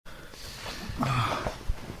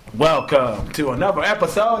Welcome to another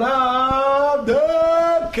episode of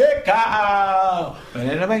The Kickout.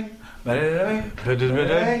 Here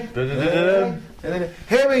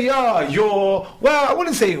we are, I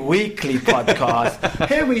wouldn't say weekly podcast.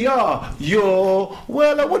 Here we are,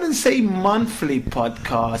 I wouldn't say monthly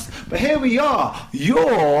podcast. But here we are,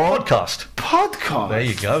 your podcast. There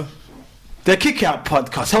you go. The Kickout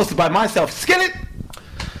podcast, hosted by myself, Skillit.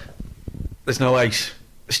 There's no Ace.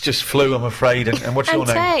 It's just Flu, I'm afraid. And what's your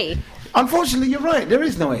name? Unfortunately, you're right. There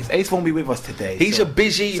is no Ace. Ace won't be with us today. He's a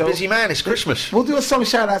busy man. It's Christmas. We'll do some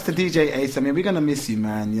shout-outs to DJ Ace. I mean, we're going to miss you,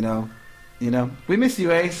 man, you know. We miss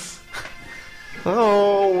you, Ace.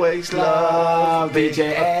 Always love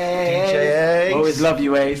DJ Ace. Always love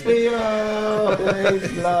you, Ace. We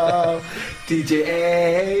always love DJ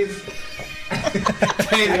Ace.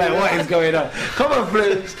 Like, what is going on? Come on,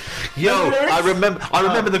 Blues. Yo, I remember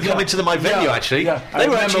them coming to my venue, actually. Yeah. They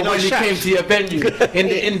were actually when you came to your venue in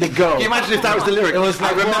the Indigo. Can you imagine if that was the lyric? It was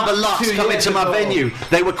like, I remember lots coming to my venue.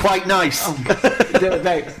 They were quite nice. They were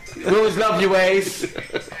like, we always love you, Ace.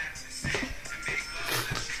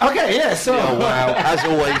 Okay, yeah, so... Oh, wow. As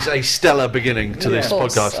always, a stellar beginning to this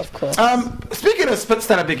podcast. Of course. Speaking of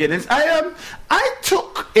stellar beginnings, I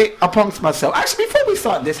took it amongst myself. Actually, before we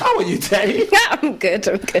start this, how are you, Tay? Yeah, I'm good.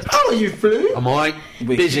 How are you, Flu? I'm alright.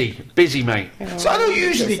 Busy, mate. So I don't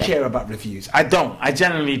usually care about reviews. I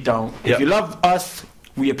generally don't. If you love us,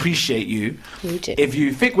 we appreciate you. You do. If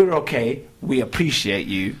you think we're okay, we appreciate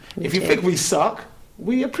you. If you think we suck,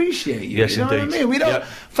 we apprate you. Yes, you know indeed. what I mean? We don't.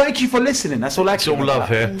 Thank you for listening. That's all I care about. It's all love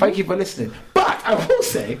here. Thank you for listening. But I will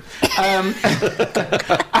say,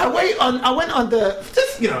 I went on the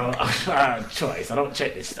choice. I don't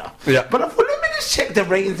check this stuff. Yeah. But I thought, let me just check the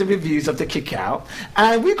ratings and reviews of the Kickout,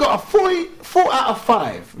 and we got a 4 out of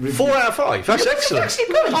 5 review. 4 out of 5. That's excellent. It's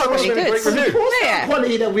actually good. Oh, that's a Pretty great good. review. The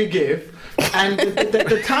quality that we give. And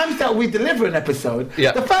the times that we deliver an episode,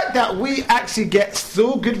 the fact that we actually get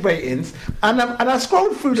so good ratings, and I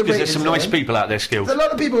scrolled through the ratings. Because there's some nice people out there, Skill. There's a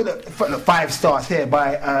lot of people that 5 stars here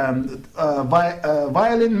by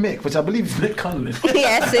Violin Mick, which I believe is Mick Conlon.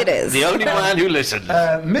 Yes, it is. The only man who listens.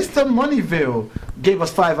 Mr. Moneyville gave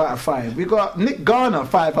us 5 out of 5. We got Nick Garner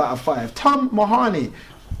 5 out of 5. Tom Mohani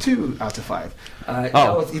 2 out of 5.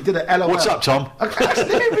 He did an LOL. What's up, Tom? Actually,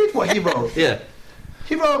 let me read what he wrote. Yeah.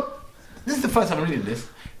 He wrote, this is the first time I'm reading this.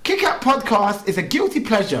 Kick-Out podcast is a guilty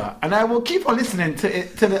pleasure, and I will keep on listening to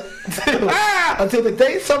it until the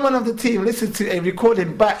day someone of the team listens to a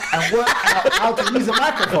recording back and work out how to use a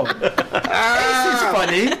microphone. This is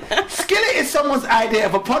funny. Skillit is someone's idea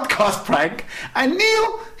of a podcast prank, and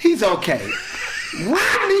Neil, he's okay.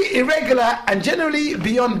 Weirdly irregular and generally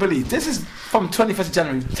beyond belief. This is from 21st of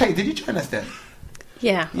January. Tay, did you join us then?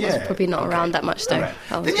 Yeah, I was probably not around that much though. Right.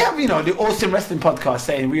 Then you have, the Awesome Wrestling Podcast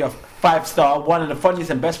saying we are 5-star, one of the funniest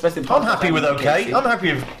and best wrestling podcasts. I'm happy with okay. I'm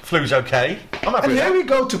happy with Flu's okay. I'm happy and with here that. we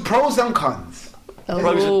go to pros and cons. All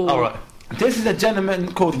right. This is a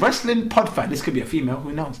gentleman called Wrestling Podfan. This could be a female,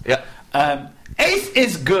 who knows? Yeah. Ace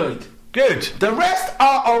is good. Good. The rest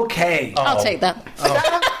are okay. I'll take that.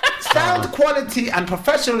 Sound quality and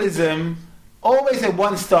professionalism, always a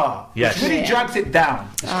 1 star. Yes. Which really drags it down.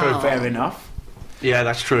 It's true. Fair enough. Yeah,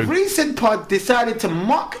 that's true. Recent pod decided to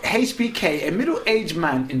mock HBK, a middle-aged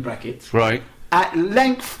man in brackets, Right. at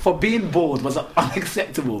length for being bald was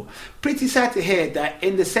unacceptable. Pretty sad to hear that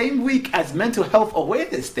in the same week as Mental Health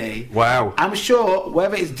Awareness Day. Wow. I'm sure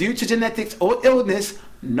whether it's due to genetics or illness,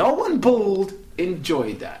 no one bald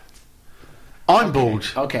enjoyed that. I'm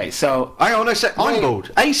bald. Okay, so Hang on a sec. I'm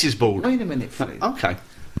bald. Ace is bald. wait a minute, please. Okay.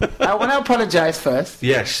 I want to apologise first.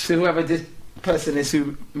 Yes. To whoever this person is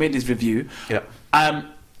who made this review. Yeah. I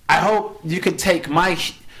hope you can take my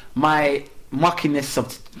mockiness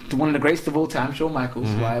of one of the greatest of all time, Shawn Michaels,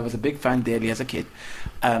 who I was a big fan dearly as a kid,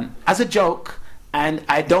 as a joke, and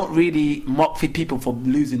I don't really mock people for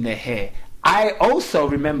losing their hair. I also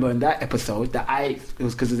remember in that episode that it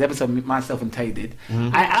was because this episode myself and Tay did.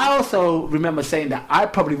 I also remember saying that I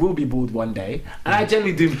probably will be bald one day, and I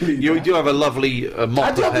generally do believe You that. do have a lovely mop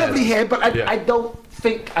I do have of hair. lovely hair, but I don't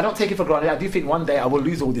take it for granted. I do think one day I will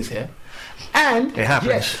lose all this hair. And It happens.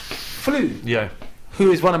 yes, Flu, Yeah.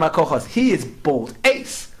 who is one of my co-hosts, he is bald.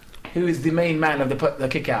 Ace, who is the main man of the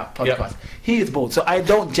Kick-Out podcast, he is bald. So I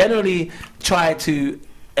don't generally try to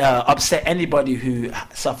upset anybody who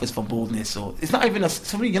suffers from baldness, or it's not even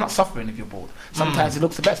you're not suffering if you're bald. Sometimes it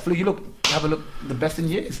looks the best. Flu, you have a look the best in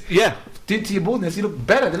years. Yeah. Due to your baldness, you look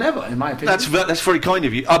better than ever, in my opinion. That's very kind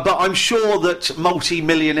of you. But I'm sure that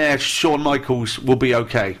multi-millionaire Shawn Michaels will be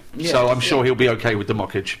okay. Yeah, So I'm sure he'll be okay with the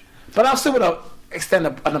mockage. But I'll still extend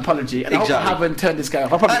an apology, and I hope I haven't turned this guy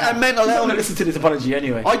off. And mental health. I'm going to listen to this apology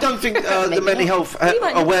anyway. I don't think the mental health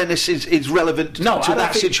awareness is relevant to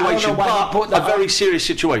that situation, but a very serious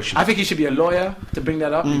situation. I think he should be a lawyer to bring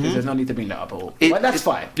that up, because there's no need to bring that up at all. But that's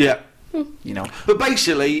fine. Yeah. You know. But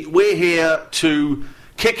basically, we're here to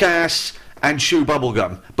kick ass and chew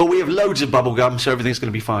bubblegum. But we have loads of bubblegum, so everything's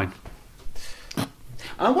going to be fine.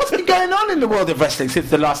 And what's been going on in the world of wrestling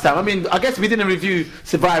since the last time? I mean, I guess we didn't review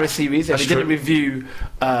Survivor Series, and we didn't review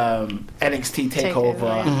NXT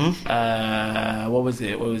Takeover. What was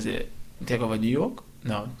it? Takeover New York?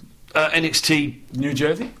 No. NXT New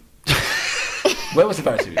Jersey? Where was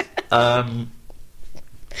Survivor Series?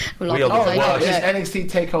 NXT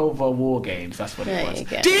Takeover WarGames. That's what it was.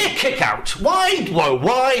 Dear Kickout, why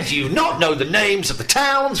do you not know the names of the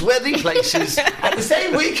towns where the places? At the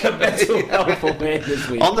same week of mental health awareness this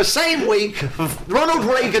week. On the same week Ronald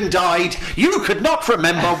Reagan died, you could not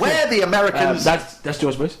remember where the Americans. That's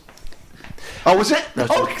George Bush. Oh, was it? No,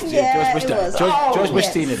 George Bush died. George Bush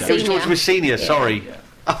Senior. George Bush Senior. Sorry.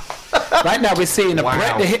 Right now we're seeing a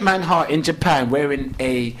Bret the Hitman Hart in Japan wearing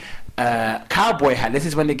a cowboy hat. This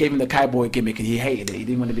is when they gave him the cowboy gimmick, and he hated it. He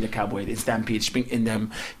didn't want to be the cowboy in Stampede,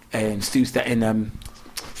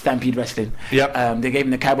 Stampede Wrestling. Yep. They gave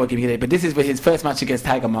him the cowboy gimmick, but this is his first match against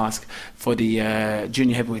Tiger Mask for the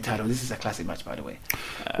junior heavyweight title. This is a classic match, by the way.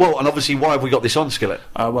 Well, and obviously, why have we got this on, Skillit?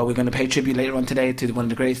 Well, we're going to pay tribute later on today to one of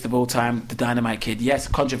the greatest of all time, the Dynamite Kid. Yes,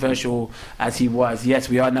 controversial as he was. Yes,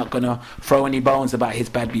 we are not going to throw any bones about his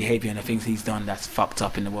bad behaviour and the things he's done that's fucked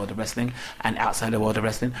up in the world of wrestling and outside the world of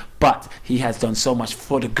wrestling. But he has done so much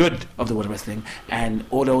for the good of the world of wrestling, and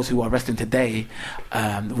all those who are wrestling today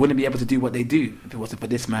wouldn't be able to do what they do if it wasn't for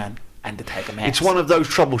this man and the Tiger Mask. It's one of those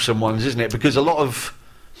troublesome ones, isn't it? Because a lot of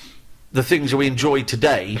the things that we enjoy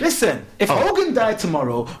today. Listen, if Hogan died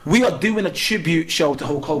tomorrow, we are doing a tribute show to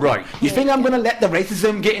Hulk Hogan. Right. You think I'm going to let the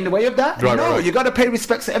racism get in the way of that? Right, no, right. You got to pay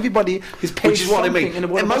respect to everybody who's paid. Which is what I mean. In the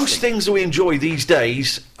world and most things that we enjoy these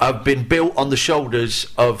days have been built on the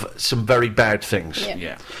shoulders of some very bad things.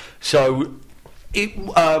 Yeah. So,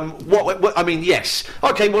 I mean, yes.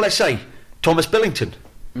 Okay, well, let's say Thomas Billington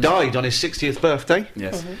died on his 60th birthday.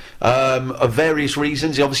 Yes. Of various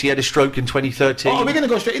reasons. He obviously had a stroke in 2013. Oh, are we going to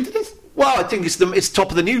go straight into this? Well, I think it's top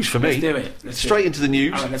of the news for me. Let's do it. Straight into the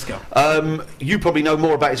news. All right, let's go. You probably know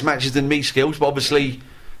more about his matches than me, Skills, but obviously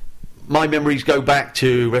my memories go back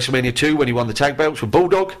to WrestleMania 2 when he won the tag belts with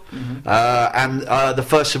Bulldog, and the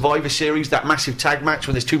first Survivor Series, that massive tag match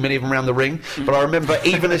when there's too many of them around the ring. But I remember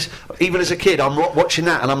even as a kid, I'm watching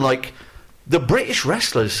that and I'm like, the British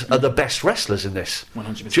wrestlers are the best wrestlers in this.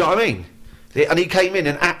 100%. Do you know what I mean? And he came in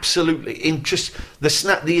and absolutely, in just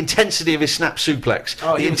the intensity of his snap suplex,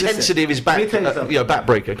 the intensity of his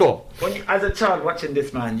backbreaker. Go on. As a child watching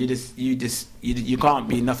this, man, you can't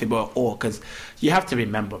be nothing but awe, because you have to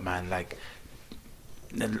remember, man, like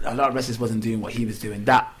a lot of wrestlers wasn't doing what he was doing.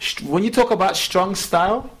 When you talk about strong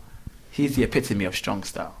style, he's the epitome of strong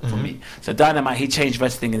style for me. So Dynamite, he changed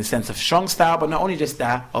wrestling in the sense of strong style, but not only just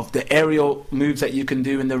that, of the aerial moves that you can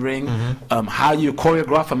do in the ring, how you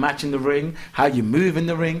choreograph a match in the ring, how you move in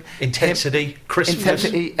the ring. Intensity, crispness.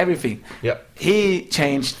 Everything. Yep. He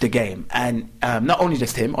changed the game. And not only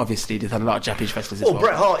just him, obviously, there's a lot of Japanese wrestlers as well.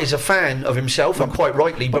 Bret Hart is a fan of himself, and quite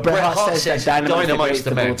rightly, but Bret Hart says Dynamite's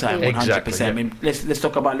the man. Time, 100%. Yeah. I mean, let's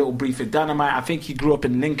talk about a little brief with Dynamite. I think he grew up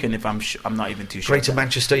in Lincoln, if I'm not even too sure. Greater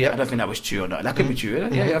Manchester, yeah. I don't think that was true or not. That could be true.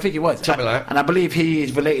 Yeah, I think it was. Something like that. And I believe he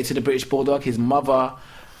is related to the British Bulldog. His mother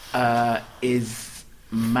is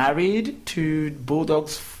married to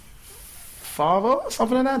Bulldog's father,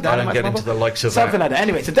 something like that. I don't get into the likes of something like that.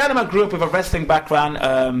 Anyway, so Dynamite grew up with a wrestling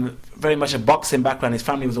background, very much a boxing background. His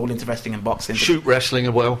family was all into wrestling and boxing. Shoot wrestling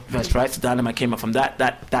as well. That's right. So Dynamite came up from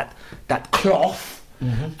that cloth.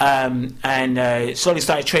 And slowly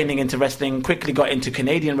started training into wrestling, quickly got into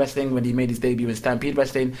Canadian wrestling when he made his debut in Stampede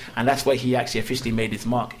Wrestling, and that's where he actually officially made his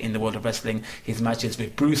mark in the world of wrestling. His matches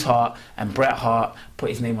with Bruce Hart and Bret Hart put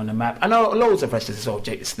his name on the map. I know loads of wrestlers as well,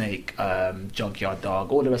 Jake the Snake, Junkyard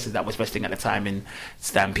Dog, all the wrestlers that was wrestling at the time in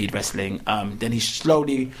Stampede Wrestling. Then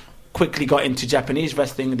he quickly got into Japanese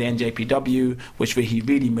wrestling, the NJPW, which where he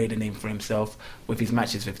really made a name for himself with his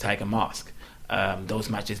matches with Tiger Mask. Those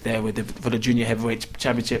matches there for the Junior Heavyweight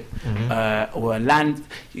Championship or land.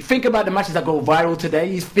 You think about the matches that go viral today.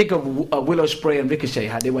 You think of Willow Spray and Ricochet,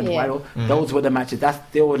 how they went viral. Those were the matches.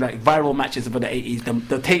 They were like viral matches for the 80s.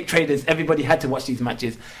 The tape traders, everybody had to watch these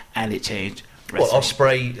matches, and it changed Well,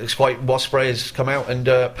 Ospreay has come out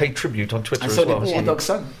and paid tribute on Twitter and as so well. did Bulldog's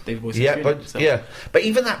son, David Boyce. But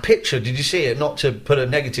even that picture, did you see it? Not to put a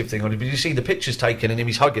negative thing on it, but you see the pictures taken and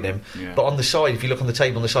he's hugging him. Yeah. But on the side, if you look on the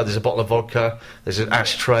table on the side, there's a bottle of vodka, there's an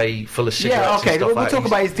ashtray full of cigarettes. Yeah, okay. And stuff We'll talk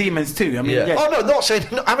about his demons too. I mean, Oh no, not saying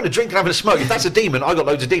not having a drink and having a smoke. If that's a demon, I got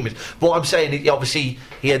loads of demons. But what I'm saying, obviously,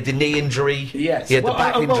 he had the knee injury. Yes. He had the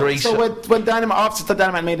back injury. So when Dynamite, after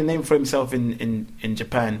Dynamite made a name for himself in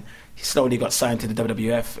Japan, he slowly got signed to the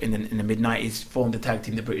WWF in the mid-90s, formed the tag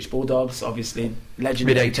team, the British Bulldogs, obviously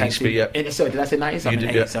legendary tag team. Sorry, did I say 90s? I mean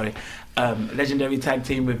 80s, sorry. Legendary tag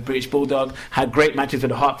team with British Bulldog, had great matches with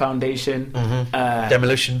the Hart Foundation.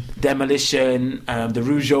 Demolition, the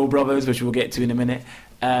Rougeau brothers, which we'll get to in a minute.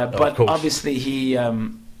 But obviously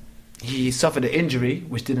he suffered an injury,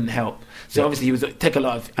 which didn't help. So obviously he was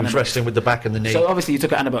wrestling with the back and the knee. So obviously he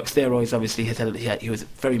took anabolic steroids. Obviously he was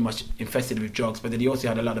very much infested with drugs. But then he also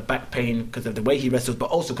had a lot of back pain because of the way he wrestled, but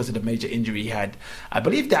also because of the major injury he had. I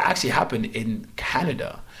believe that actually happened in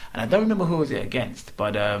Canada, and I don't remember who was it against.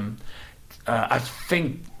 But I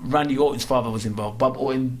think Randy Orton's father was involved. Bob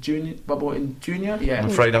Orton Jr. Yeah. I'm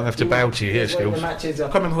afraid I'm going to have to bow to you here, Skills. The matches, I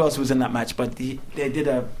can't remember who else was in that match, but they did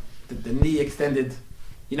the knee extended.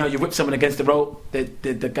 You know, you whip someone against the rope,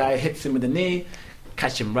 the guy hits him with the knee,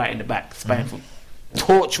 catch him right in the back, spineful,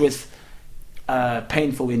 tortuous,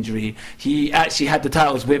 painful injury. He actually had the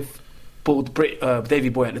titles with Davey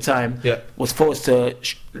Boy at the time. Yeah. Was forced to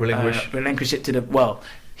relinquish it to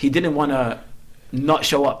he didn't want to not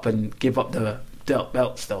show up and give up the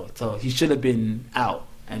belts though. So he should have been out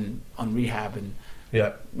and on rehab and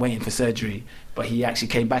waiting for surgery. But he actually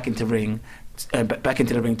came back into the ring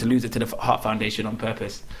to lose it to the Hart Foundation on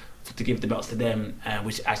purpose, to give the belts to them,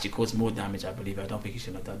 which actually caused more damage, I believe. I don't think he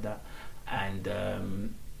should have done that.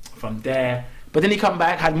 And from there, but then he come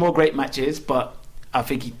back, had more great matches, but I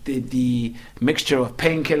think he did the mixture of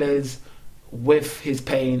painkillers with his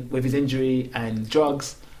pain, with his injury and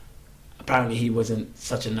drugs. Apparently he wasn't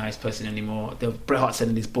such a nice person anymore. Bret Hart said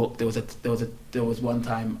in his book there was one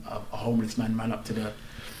time a homeless man ran up to the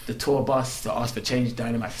tour bus to ask for change.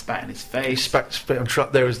 Dynamite spat in his face. Spit on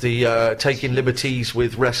truck. There was the taking liberties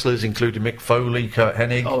with wrestlers, including Mick Foley, Kurt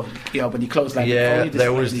Hennig. Oh, yeah, when he closed like Foley,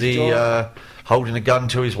 there was the holding a gun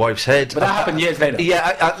to his wife's head. But that happened years later.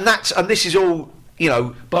 Yeah, and this is all.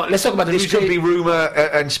 But let's talk about this. Could be rumour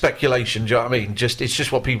and speculation. Do you know what I mean? It's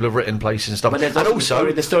just what people have written, places and stuff. But there's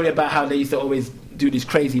also the story about how they used to always do these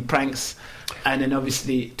crazy pranks. And then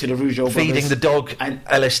obviously to the Rougeau feeding brothers. the dog and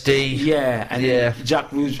LSD. Yeah, and then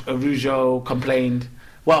Jack Rougeau complained.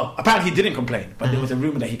 Well, apparently he didn't complain, but there was a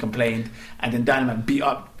rumour that he complained. And then Dynamite beat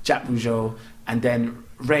up Jack Rougeau, and then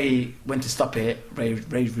Ray went to stop it. Ray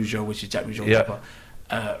Rougeau, which is Jack Rougeau's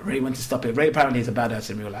brother. Ray went to stop it. Ray apparently is a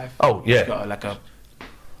badass in real life. Oh yeah, he's got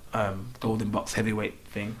a golden box heavyweight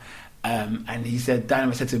thing. And he said,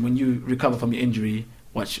 Dynamite said to him, when you recover from your injury,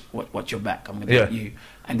 watch your back. I'm going to get you.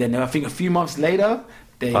 And then I think a few months later,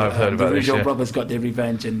 I've heard about the this, Rougeau brothers got their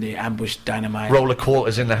revenge and they ambushed Dynamite. Roller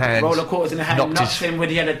quarters in the hand. Knocked him when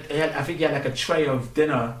I think he had like a tray of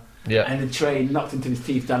dinner. Yeah. And the tray knocked into his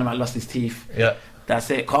teeth. Dynamite lost his teeth. Yeah. That's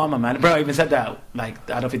it. Karma, man. Bro, I even said that. Like,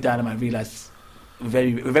 I don't think Dynamite realised.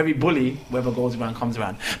 Very bully. Whoever goes around comes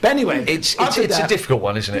around. But anyway, it's a difficult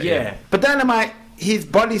one, isn't it? Yeah. But Dynamite, his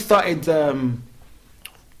body started to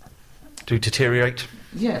deteriorate.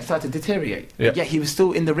 Yeah, started to deteriorate. Yeah, he was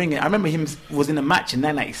still in the ring. I remember him was in a match in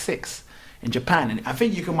 1996 in Japan, and I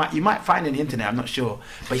think you might find it on the internet. I'm not sure,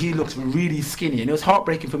 but he looks really skinny, and it was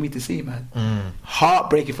heartbreaking for me to see, man.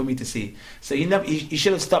 Heartbreaking for me to see. So he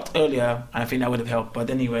should have stopped earlier, and I think that would have helped. But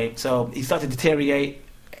anyway, so he started to deteriorate.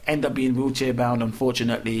 End up being wheelchair bound,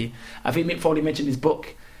 unfortunately. I think Mick Foley mentioned in his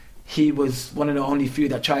book. He was one of the only few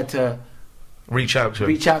that tried to reach out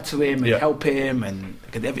to him and help him, and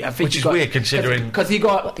I think which is weird considering because he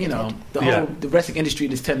got the wrestling industry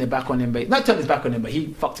just turned their back on him, but not turned his back on him, but he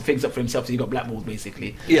fucked things up for himself, so he got blackballed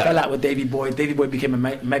basically. Fell out with Davey Boy. Davey Boy became a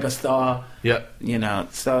mega star.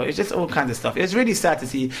 So it's just all kinds of stuff. It's really sad to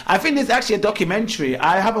see. I think there's actually a documentary.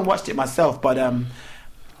 I haven't watched it myself, but in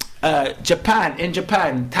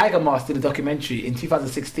Japan, Tiger Mask did a documentary in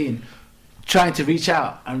 2016 trying to reach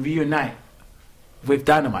out and reunite with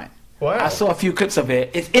Dynamite. Wow. I saw a few clips of it.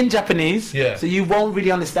 It's in Japanese, so you won't really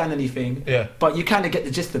understand anything. But you kind of get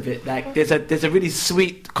the gist of it. Like there's a really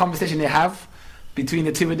sweet conversation they have between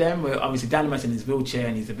the two of them. Where obviously Dynamite's in his wheelchair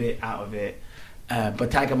and he's a bit out of it, but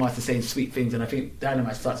Tiger Mask is saying sweet things, and I think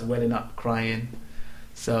Dynamite starts welling up, crying.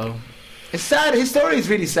 So it's sad. His story is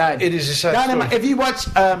really sad. It is a sad Dynamite, story. if you watch,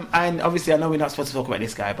 and obviously I know we're not supposed to talk about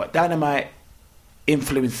this guy, but Dynamite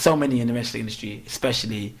influenced so many in the wrestling industry,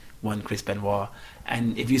 especially one Chris Benoit.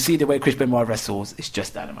 And if you see the way Chris Benoit wrestles, it's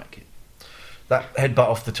just Dynamite Kid. That headbutt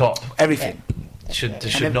off the top. Everything.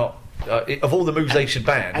 Should not... of all the moves they should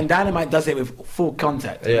ban. And Dynamite does it with full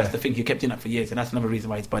contact. Yeah. That's the thing. He kept doing that for years, and that's another reason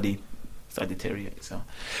why his body started deteriorating. So,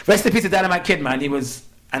 rest in peace to Dynamite Kid, man. He was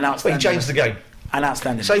an outstanding... Well, he changed the game. An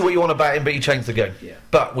outstanding... Say what you want about him, but he changed the game. Yeah.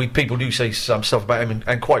 But people do say some stuff about him,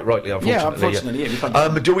 and quite rightly, unfortunately. Yeah, unfortunately,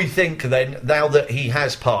 yeah. Do we think, then, now that he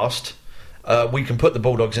has passed, we can put the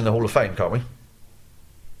Bulldogs in the Hall of Fame, can't we?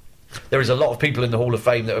 There is a lot of people in the Hall of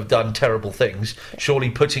Fame that have done terrible things. Surely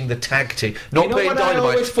putting the tag team, not putting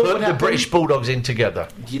Dynamite, put the British Bulldogs in together.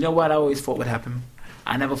 Do you know what I always thought would happen?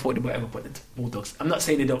 I never thought they would ever put the Bulldogs. I'm not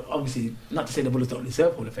saying they don't, obviously, not to say the Bulldogs don't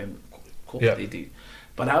deserve Hall of Fame. Of course they do.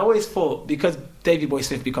 But I always thought, because Davey Boy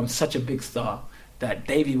Smith becomes such a big star, that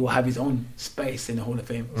Davey will have his own space in the Hall of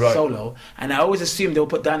Fame solo. And I always assumed they'll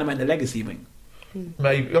put Dynamite in the Legacy wing.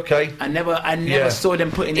 Maybe, okay. I never saw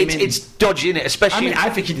them putting him in. It's dodgy, isn't it? Especially, I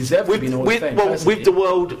think he deserves to be in the Hall of Fame. Well, with the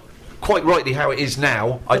world quite rightly how it is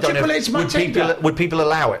now, I don't know. Would people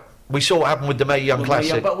allow it? We saw what happened with the Mae Young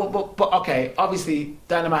Classic. But okay, obviously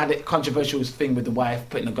Dynamite had a controversial thing with the wife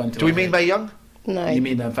putting a gun to. Do we mean Mae Young? No. You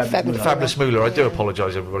mean Fabulous Moolah? I do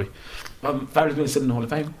apologise, everybody. Fabulous Moolah still in the Hall of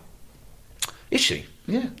Fame. Is she?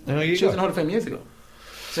 Yeah. She was in the Hall of Fame years ago.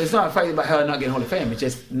 So it's not a fact about her not getting Hall of Fame. It's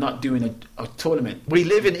just not doing a tournament. We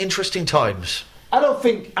live in interesting times. I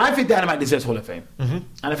think Dynamite deserves Hall of Fame. Mm-hmm. And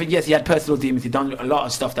I think, yes, he had personal demons. He'd done a lot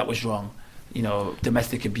of stuff that was wrong. You know,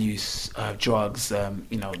 domestic abuse, drugs,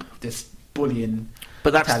 this bullying.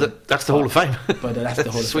 But that's the Hall of Fame. But that's the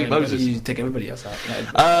Hall of Sweet Fame. Moses. You take everybody else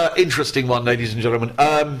out. Interesting one, ladies and gentlemen.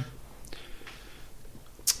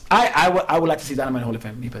 I would like to see Dynamite in Hall of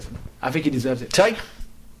Fame, me personally. I think he deserves it. Tay?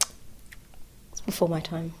 It's before my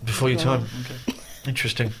time. Before your time. Okay.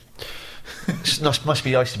 Interesting. Must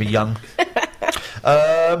be nice to be young.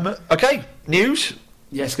 Okay, news?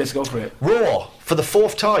 Yes, let's go for it. Raw, for the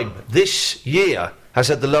 4th time this year, has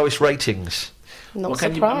had the lowest ratings. Not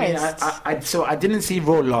surprised. I didn't see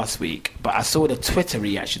Raw last week, but I saw the Twitter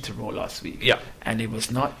reaction to Raw last week. Yeah. And it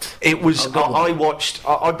was not... It was...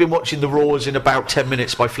 I've been watching the Raws in about 10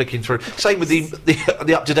 minutes by flicking through. Same with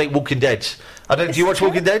the up-to-date Walking Dead. Do you watch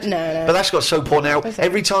Walking Dead? No. But that's got so poor now.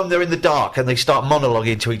 Every time they're in the dark and they start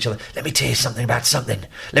monologuing to each other, let me tell you something about something.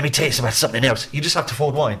 Let me tell you about something else. You just have to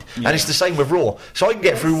forward wind. Yeah. And it's the same with Raw. So I can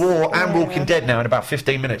get through Raw and Walking Dead now in about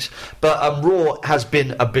 15 minutes. But Raw has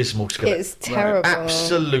been abysmal, Skillit. It's terrible.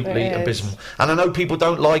 Absolutely abysmal. And I know people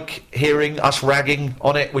don't like hearing us ragging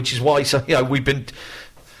on it, which is why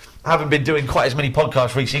haven't been doing quite as many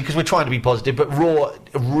podcasts recently because we're trying to be positive, but Raw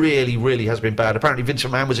really, really has been bad. Apparently Vince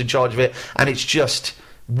McMahon was in charge of it, and it's just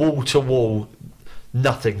wall-to-wall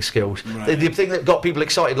nothing skills. Right. The thing that got people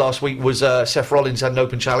excited last week was Seth Rollins had an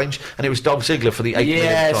open challenge, and it was Dolph Ziggler for the 8th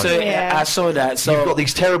millionth time. I saw that. So you've got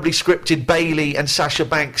these terribly scripted Bayley and Sasha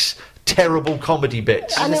Banks terrible comedy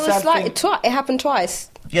bits. And it was like it happened twice.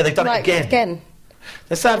 Yeah, they've done it again.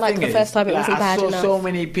 The sad thing the is, first time it wasn't bad enough. I saw so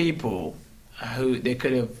many people who they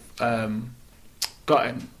could have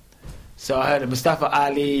gotten. So I heard of Mustafa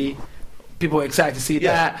Ali. People were excited to see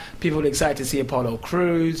that. People were excited to see Apollo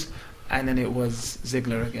Crews, and then it was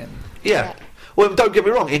Ziggler again. Yeah. Well, don't get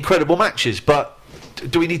me wrong, incredible matches, but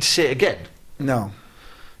do we need to see it again? No.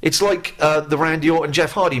 It's like the Randy Orton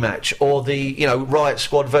Jeff Hardy match, or the Riot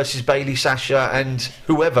Squad versus Bayley, Sasha, and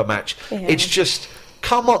whoever match. Yeah. It's just,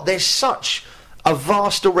 come on, there's such a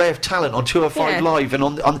vast array of talent on 205 Live,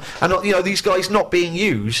 and these guys not being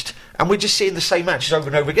used, and we're just seeing the same matches over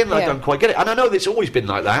and over again. And I don't quite get it. And I know it's always been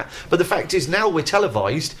like that, but the fact is now we're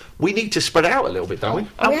televised. We need to spread it out a little bit, don't we?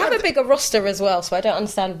 And we have a bigger roster as well, so I don't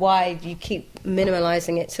understand why you keep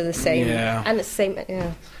minimalising it to the same and the same.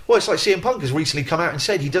 Yeah. Well, it's like CM Punk has recently come out and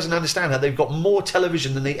said he doesn't understand how they've got more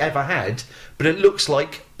television than they ever had, but it looks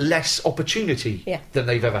like less opportunity than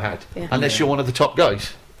they've ever had, unless you're one of the top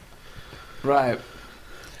guys. Right.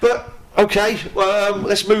 But, okay,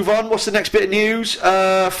 let's move on. What's the next bit of news?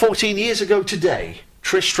 14 years ago today,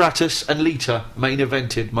 Trish Stratus and Lita main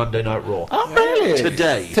evented Monday Night Raw. Oh, really?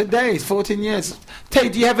 Today, 14 years. Tay,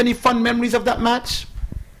 do you have any fun memories of that match?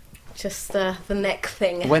 Just the neck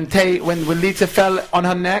thing. When Lita fell on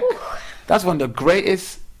her neck? Ooh. That's one of the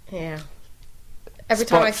greatest. Yeah. Every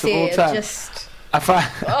time I see it, I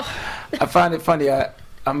find it funny.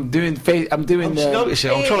 I'm doing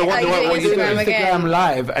noticing. I'm trying to wonder what you're doing. Instagram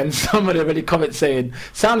live, and somebody already comments saying,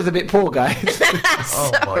 "Sounds a bit poor, guys."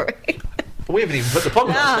 Sorry. We haven't even put the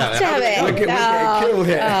podcast out. Damn it! We're getting killed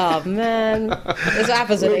here. Oh man, this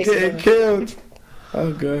happens. We're getting killed.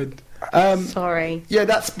 Oh good. Sorry. Yeah,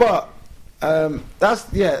 that spot. But that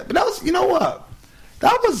was. You know what?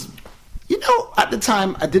 That was. You know, at the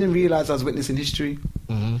time, I didn't realise I was witnessing history.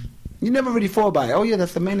 Mm-hmm. You never really thought about it. Oh, yeah,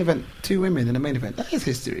 that's the main event. 2 women in the main event. That is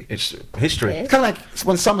history. It's history. Yeah. It's kind of like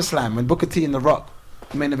when SummerSlam, when Booker T and The Rock,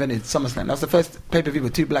 the main event is SummerSlam. That was the first pay-per-view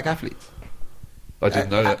with 2 black athletes. I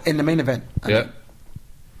didn't know that. In the main event. Yeah.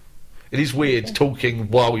 It is weird talking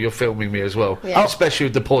while you're filming me as well, especially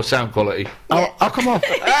with the poor sound quality. I'll come off.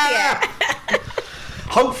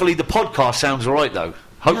 Hopefully the podcast sounds alright though.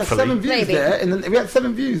 Hopefully. 7 views Maybe. there. We had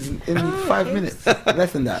 7 views in 5 minutes.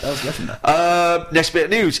 Less than that. That was less than that. Next bit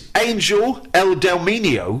of news. Angel El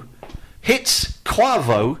Delminio hits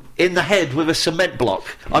Quavo in the head with a cement block.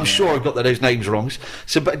 I'm sure I've got those names wrong.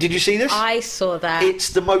 So, but did you see this? I saw that. It's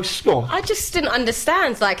the most... Go on. I just didn't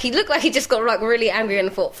understand. Like, he looked like he just got like really angry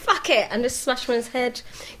and thought, fuck it, and just smashed him on his head.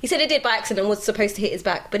 He said it did by accident and was supposed to hit his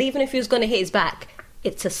back. But even if he was going to hit his back,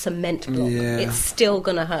 it's a cement block. Yeah. It's still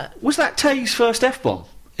going to hurt. Was that Tay's first F-bomb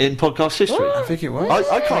in podcast history? I think it was.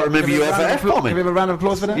 I can't remember you ever F-bombing. Can we have a round of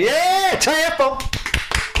applause for that? Yeah, Tay F-bomb.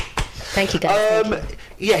 Thank you, guys. Thank you.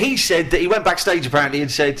 Yeah, he said that he went backstage apparently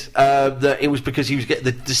and said that it was because he was getting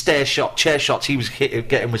the chair shots he was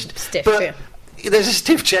getting was Stiff, but yeah. there's a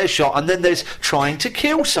stiff chair shot and then there's trying to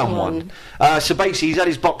kill someone. So basically, he's had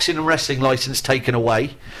his boxing and wrestling license taken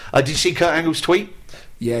away. Did you see Kurt Angle's tweet?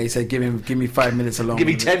 Yeah, he said, give me 5 minutes alone. Give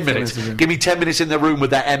me 10 minutes. Give me 10 minutes in the room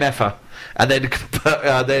with that MFer, and then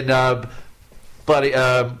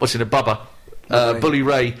what's in it, Bubba. Bully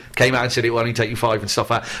Ray came out and said it will only take you 5 and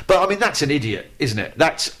stuff like that. But I mean, that's an idiot, isn't it?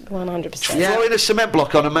 That's 100%. throwing a cement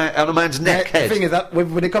block on a man's neck head. The thing is that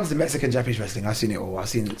when it comes to Mexican Japanese wrestling, I've seen it all. I've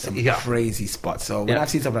seen some crazy spots. So when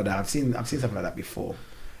I've seen stuff like that, I've seen something like that before.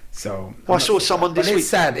 So I saw someone this week. It's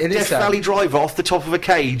sad. It is Death sad. Valley Driver off the top of a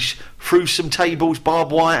cage through some tables,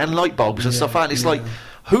 barbed wire, and light bulbs and stuff like that. It's like,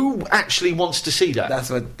 who actually wants to see that?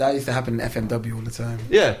 That used to happen in FMW all the time.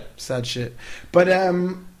 Yeah, sad shit. But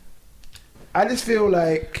I just feel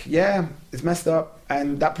like it's messed up,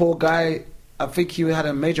 and that poor guy. I think he had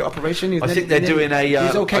a major operation. I think they're doing a.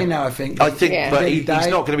 He's okay now. I think. But he's died.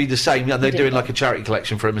 not going to be the same. Yeah, they're doing like a charity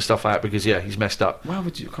collection for him and stuff like that because he's messed up. Why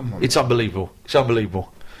would you come on? It's unbelievable. It's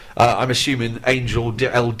unbelievable. I'm assuming Angel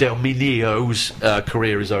El Delminio's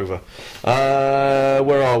career is over.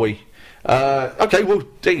 Where are we? Okay, well,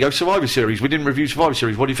 there you go. Survivor Series. We didn't review Survivor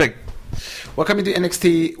Series. What do you think? Well, can we do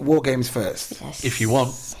NXT WarGames first? Yes. If you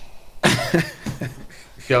want.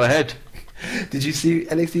 Go ahead. Did you see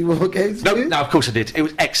NXT WarGames? No, of course I did. It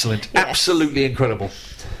was excellent. Yes. Absolutely incredible.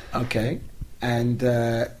 Okay. And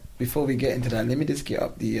before we get into that, let me just get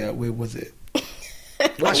up the... where was it?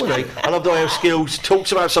 That's great. I love the way Skills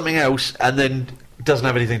talks about something else and then doesn't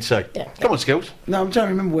have anything to say. Yeah. Come on, Skills. No, I'm trying to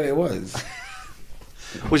remember where it was.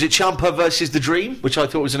 Was it Ciampa versus The Dream, which I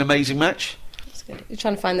thought was an amazing match? That's good. You're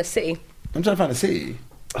trying to find the city. I'm trying to find the city.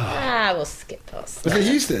 We'll skip past. Was it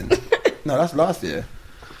Houston? No, that's last year.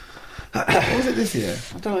 What was it this year?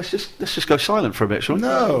 I don't know, let's just go silent for a bit, shall we?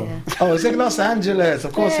 No. Yeah. Oh, it's in Los Angeles.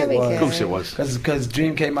 Of course There it we was. go. Of course it was. Because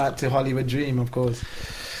Dream came out to Hollywood Dream, of course.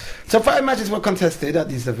 So 5 matches were contested at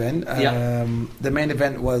this event. The main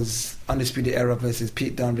event was Undisputed Era versus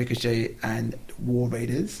Pete Dunne, Ricochet, and War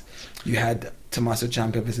Raiders. You had Tommaso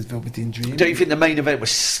Ciampa versus Velveteen Dream. Don't you think the main event was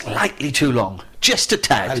slightly too long? Just a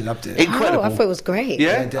tad. I loved it. Incredible. Oh, I thought it was great.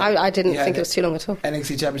 Yeah? I didn't think it was too long at all.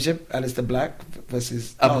 NXT Championship, Aleister Black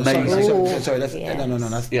versus... Amazing. Sorry, that's... Yes. No,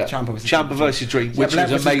 that's Ciampa versus... Ciampa versus Dream, which Black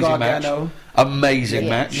was versus an amazing Gargano. match. Amazing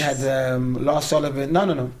match. You had Lars Sullivan.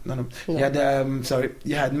 No. You had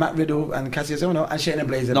you had Matt Riddle and Cassius Ohno and Shayna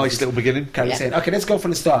Baszler. Nice little beginning. Kairi Sane. Okay, let's go from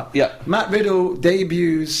the start. Yeah. Matt Riddle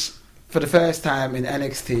debuts for the first time in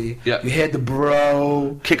NXT. Yeah. You hear the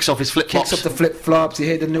bro. Kicks off his flip-flops. Kicks off the flip-flops. You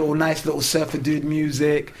hear the nice little surfer dude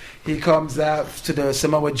music. He comes out to the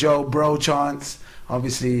Samoa Joe bro chants.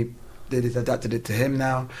 Obviously, they adapted it to him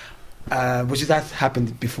now, which has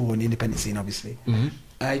happened before in the independent scene, obviously.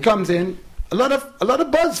 Mm-hmm. He comes in. A lot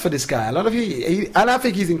of buzz for this guy. A lot of and I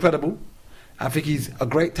think he's incredible. I think he's a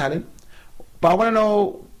great talent. But I want to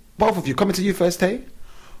know, both of you, coming to you first, Tay.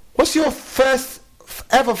 What's your first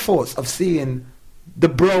ever thoughts of seeing the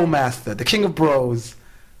bro master, the king of bros,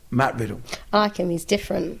 Matt Riddle? I like him. He's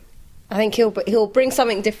different. I think he'll bring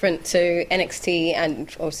something different to NXT, and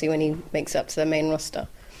obviously when he makes it up to the main roster.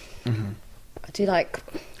 Mm-hmm. I do like.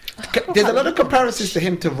 There's a lot of comparisons to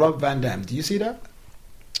him to Rob Van Dam. Do you see that?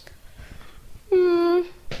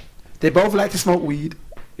 They both like to smoke weed.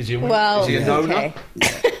 Is he a Okay. donor?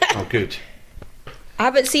 Oh, good. I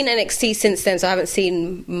haven't seen NXT since then, so I haven't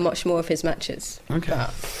seen much more of his matches. Okay.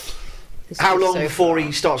 How long before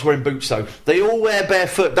he starts wearing boots, though? They all wear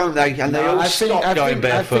barefoot, don't they? And they all stop going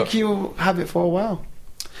barefoot. I think he'll have it for a while.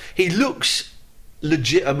 He looks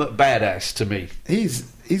legitimate badass to me. He's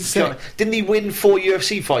sick. Didn't he win 4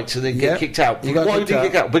 UFC fights and then get kicked out? Why did he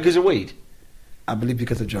kick out? Because of weed? I believe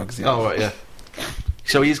because of drugs. Yeah. Oh right, yeah.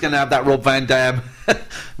 So he's going to have that Rob Van Dam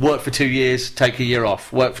work for 2 years, take a year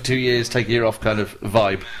off. Work for 2 years, take a year off kind of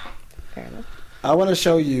vibe. Fair enough. I want to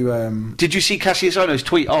show you. Did you see Cassius Ohno's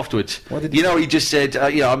tweet afterwards? What did he he just said,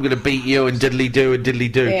 I'm going to beat you and diddly do and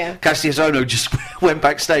diddly do. Yeah. Cassius Ohno just went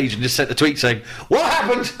backstage and just sent a tweet saying, "What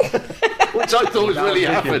happened?" Which I thought really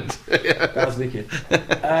happened. That was wicked.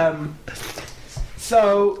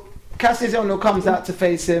 So Cassius Ohno comes out to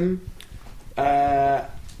face him. The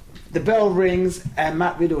bell rings and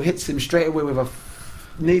Matt Riddle hits him straight away with a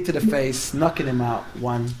knee to the face, knocking him out.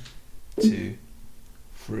 1, 2,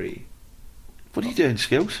 3. What are you doing,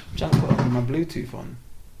 Skills? I'm trying to put my Bluetooth on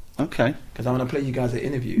Okay. because I want to play you guys an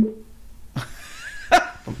interview.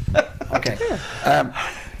 Okay.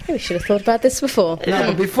 We should have thought about this before. No,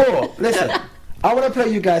 but before, listen, I want to play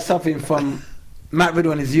you guys something from Matt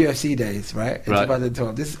Riddle in his UFC days, right? In Right.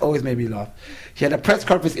 2012. This always made me laugh. He had a press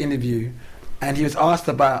conference interview and he was asked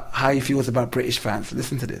about how he feels about British fans.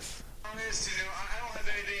 Listen to this. Honest, I don't have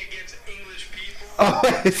anything against English people. Oh,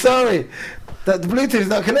 sorry. The Bluetooth is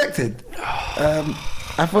not connected.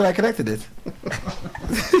 I thought I connected it.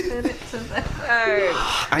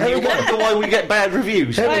 And you wonder why we get bad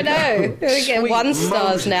reviews. I know. We're getting 1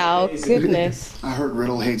 stars now. Goodness. I heard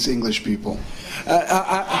Riddle hates English people.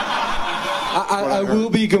 I will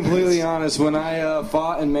be completely honest. When I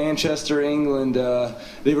fought in Manchester, England,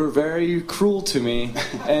 they were very cruel to me,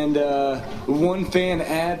 and one fan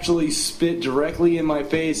actually spit directly in my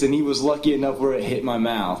face, and he was lucky enough where it hit my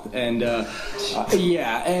mouth. And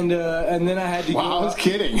yeah, and then I had to. Wow, I was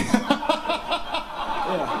kidding. Yeah.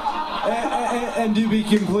 And to be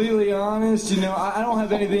completely honest, I don't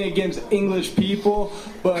have anything against English people,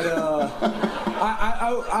 but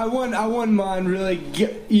I wouldn't mind really.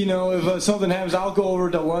 If something happens, I'll go over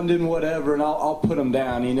to London, whatever, and I'll put them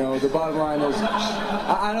down. The bottom line is,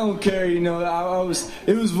 I don't care.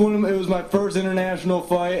 It was my first international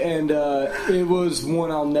fight, and it was one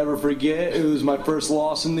I'll never forget. It was my first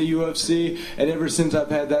loss in the UFC, and ever since I've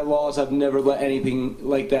had that loss, I've never let anything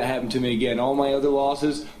like that happen to me again. All my other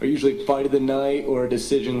losses are usually fight of the night or a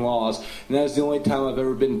decision loss, and that's the only time I've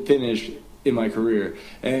ever been finished in my career,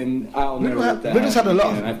 and I'll never let that Riddle's had a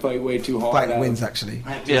lot again. I fight way too hard. Fight wins, actually.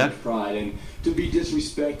 I have too much pride, and to be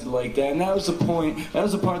disrespected like that, and that was the point. That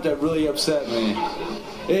was the part that really upset me.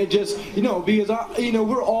 It just, because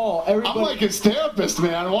we're all everybody. I'm like his therapist,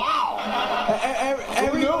 man. Wow.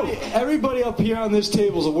 Everybody up here on this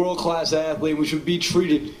table is a world-class athlete, and we should be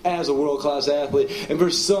treated as a world-class athlete. And for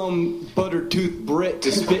some butter-toothed Brit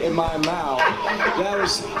to spit in my mouth,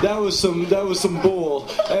 that was some bull.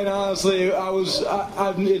 And honestly,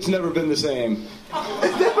 it's never been the same.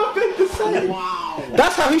 It's never been the same. Wow.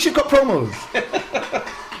 That's how he should cut promos.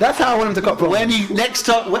 That's how I want him to cut promos.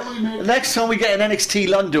 Next time we get an NXT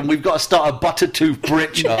London, we've got to start a butter-tooth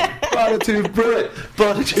Brit chant. Butter-tooth Brit.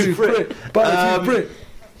 Butter-tooth Brit. Butter-tooth Brit.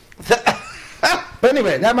 But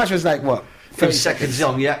anyway, that match was like, what? 30 seconds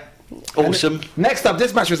on, yeah. Awesome. Next up,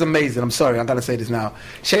 this match was amazing. I'm sorry, I'm going to say this now.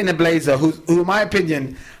 Shayna Baszler, who in my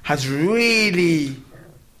opinion, has really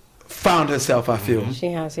found herself, I feel.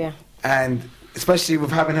 She has, yeah. And especially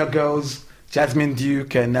with having her girls, Jasmine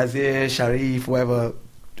Duke and Nazir Sharif, whoever.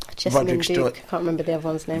 Jessamine Duke. I can't remember the other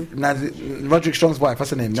one's name. Roderick Strong's wife,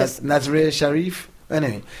 what's her name? Nazir Sharif?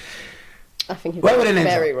 Anyway. I think you've got it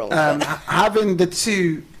very wrong. Having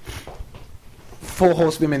the 4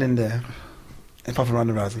 horsewomen in there, apart from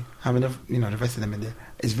Ronda Rousey, having the rest of them in there,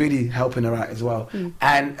 is really helping her out as well.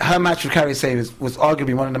 And her match with Kairi Sane was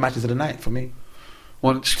arguably one of the matches of the night for me.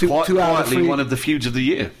 Well, it's quietly one of the feuds of the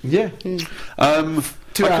year. Yeah. 2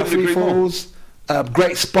 out of 3 falls,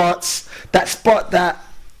 great spots. That spot that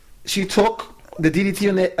she took, the DDT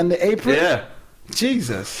on the apron. Yeah.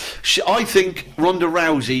 Jesus. I think Ronda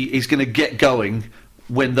Rousey is going to get going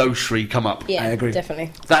when those 3 come up. Yeah, I agree.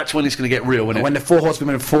 Definitely. That's when it's going to get real, isn't it? When the 4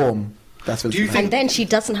 horsewomen form, that's when. And then she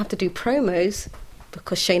doesn't have to do promos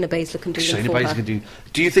because Shayna Baszler can do them for her.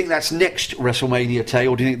 Do you think that's next WrestleMania, Tay,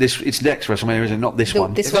 or do you think it's next WrestleMania, is it not this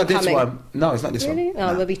one? It's not this one. No, it's not this one. Really? Oh,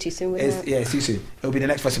 no. it'll be too soon with that. Yeah, it's too soon. It'll be the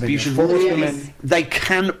next WrestleMania. You should really, they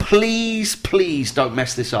can, please don't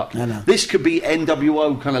mess this up. No. This could be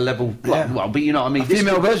NWO kind of level. Yeah. Well, but you know what I mean.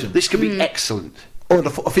 Female version. This could be excellent. Or the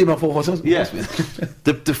female 4 horsewomen. Yeah.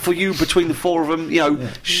 the for you between the 4 of them,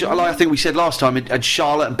 like I think we said last time, and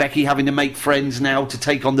Charlotte and Becky having to make friends now to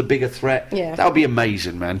take on the bigger threat. Yeah. That would be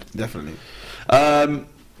amazing, man. Definitely.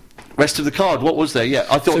 Rest of the card, what was there? Yeah,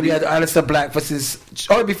 I thought. So we had Aleister Black versus.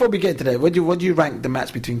 Oh, before we get to that, what do you rank the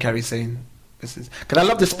match between Kairi Sane Because I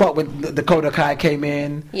love the spot when Dakota Kai came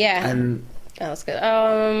in. Yeah. And That was good.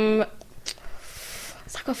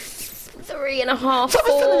 It's like a 3.5, someone's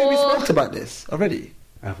telling me we 4. spoke about this already.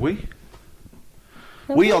 Have we?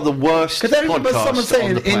 We are the worst Because I remember podcast someone saying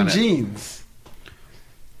on the in planet. jeans.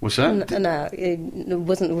 What's that? No, it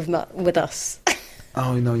wasn't with us.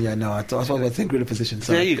 Oh no, yeah, no. I thought I was in grid position.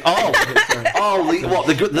 There Sorry. you go.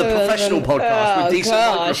 The professional podcast with decent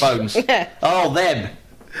gosh. microphones. Yeah. Oh, them.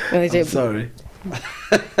 I'm sorry.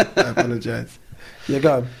 I apologise. Yeah,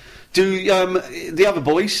 go on. Do the other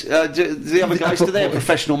boys, the other guys, do they have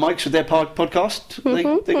professional mics with their podcast? They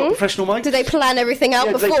got professional mics? Do they plan everything out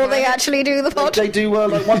Yeah, they before plan they it. actually do the pod? They do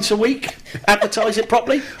like once a week, advertise it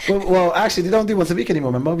properly. Well, actually, they don't do once a week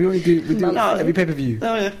anymore. Remember, we do No. every pay-per-view.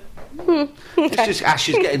 Oh yeah. It's just Ash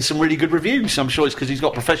is getting some really good reviews. I'm sure it's because he's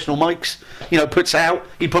got professional mics. Puts out.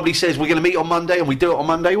 He probably says we're going to meet on Monday, and we do it on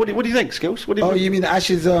Monday. What do you think, Skills? What do you Oh, think? you mean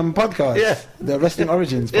Ash's podcast? Yeah. The Wrestling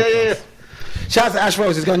Origins podcast. Yeah. Shout out to Ash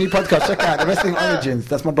Rose. He's got a new podcast. Check out the Wrestling Origins.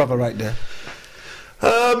 That's my brother right there.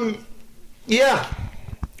 Yeah.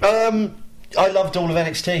 I loved all of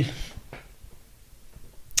NXT.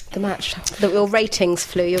 The match. Your ratings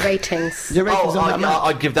flew. Your ratings. Your ratings on that match?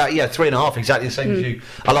 I'd give that 3.5, exactly the same as you.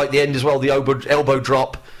 I like the end as well, the elbow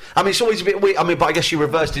drop. I mean, it's always a bit weird. I mean, but I guess she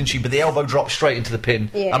reversed, didn't she? But the elbow drop straight into the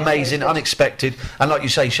pin. Yeah, amazing, unexpected. And like you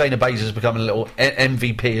say, Shayna Baszler's becoming a little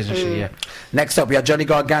MVP, isn't she? Yeah. Next up, we have Johnny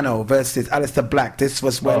Gargano versus Aleister Black. This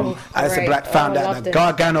was when Aleister great. Black found I out loved that it.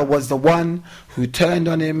 Gargano was the one who turned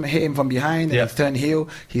on him, hit him from behind, and Yeah. he's turned heel.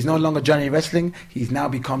 He's no longer Johnny Wrestling. He's now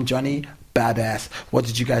become Johnny Badass. What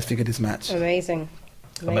did you guys think of this match? Amazing.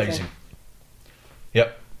 Amazing.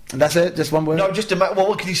 Yep. And that's it? Just one word? No, well,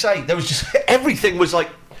 what can you say? There was just everything was like,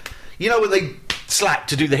 when they slapped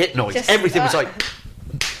to do the hit noise. Just, Everything was like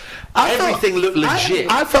everything looked legit.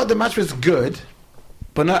 I felt the match was good,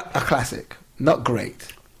 but not a classic. Not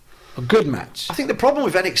great. A good match. I think the problem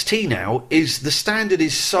with NXT now is the standard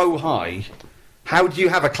is so high. How do you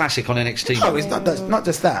have a classic on NXT? No, it's not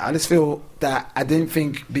just that. I just feel that I didn't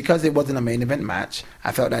think, because it wasn't a main event match,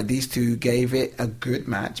 I felt that these two gave it a good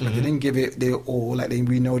match, but they didn't give it their all like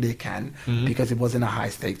we know they can, because it wasn't a high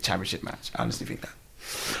stakes championship match. I honestly think that.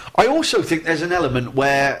 I also think there's an element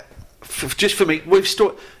where, just for me,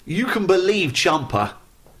 you can believe Ciampa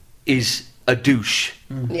is a douche.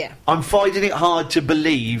 Yeah. I'm finding it hard to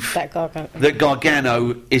believe that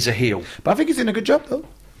Gargano is a heel. But I think he's doing a good job, though.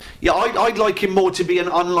 Yeah, I'd like him more to be an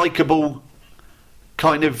unlikable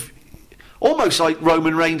kind of, almost like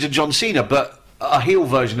Roman Reigns and John Cena, but a heel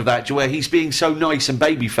version of that, where he's being so nice and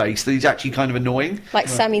babyface that he's actually kind of annoying. Like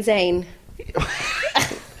Sami Zayn.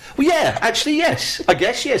 Well, yeah, actually, yes. I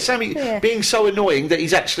guess, yeah. Sammy being so annoying that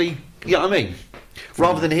he's actually, you know what I mean?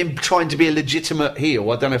 Rather than him trying to be a legitimate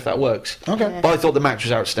heel. I don't know if that works. Okay. But I thought the match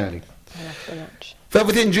was outstanding. I love the match.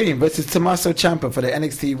 Velveteen Dream versus Tommaso Ciampa for the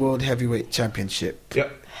NXT World Heavyweight Championship.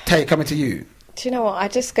 Yep. Tay, coming to you. Do you know what? I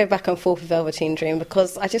just go back and forth with Velveteen Dream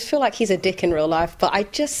because I just feel like he's a dick in real life, but I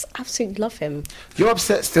just absolutely love him. You're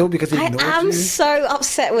upset still because he I ignored am you? so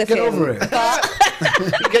upset with Get him. over it.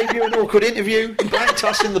 He gave you an awkward interview. He blanked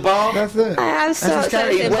us in the bar. That's it. I am so That's his upset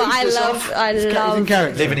with him, character. but I Waved us love. off. I He's in love.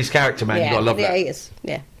 character. Living his character, man. Yeah, You gotta love yeah, that. he is.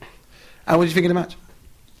 Yeah. And what did you think of the match?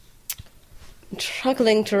 I'm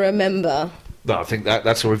struggling to remember. Well, I think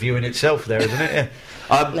that's a review in itself, there, isn't it? Yeah.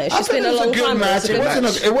 No, it's I just thought been a it was long good time. match. It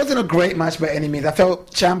was a It wasn't a great match by any means. I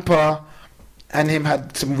felt Ciampa and him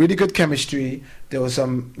had some really good chemistry. There was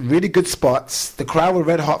some really good spots. The crowd were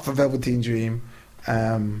red hot for Velveteen Dream.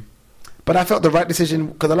 But I felt the right decision,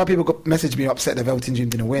 because a lot of people messaged me upset that Velveteen Dream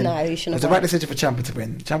didn't win. No, you shouldn't It was have the right won. decision for Ciampa to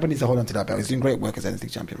win. Ciampa needs to hold on to that belt. He's doing great work as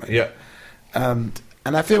NXT champion right Yeah. now.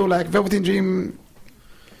 And I feel like Velveteen Dream,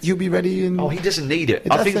 he'll be ready. Oh, he doesn't need it.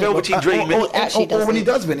 It I does think say- Velveteen Dream... or when he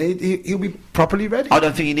does win, he'll be properly ready. I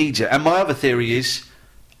don't think he needs it. And my other theory is,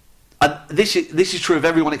 and this is true of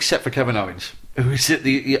everyone except for Kevin Owens, who is at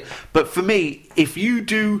the. Yeah, but for me, if you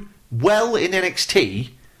do well in NXT,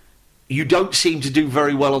 you don't seem to do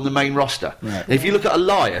very well on the main roster. Right. If you look at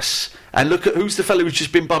Elias and look at who's the fellow who's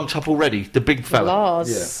just been bumped up already, the big fella.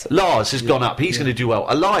 Lars. Lars has gone up. He's going to do well.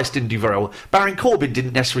 Elias didn't do very well. Baron Corbin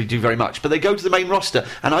didn't necessarily do very much. But they go to the main roster,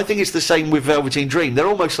 and I think it's the same with Velveteen Dream. They're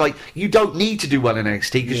almost like, you don't need to do well in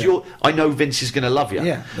NXT because I know Vince is going to love you.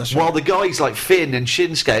 Yeah, that's While right. the guys like Finn and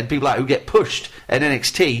Shinsuke and people like who get pushed in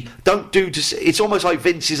NXT don't do. It's almost like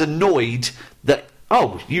Vince is annoyed that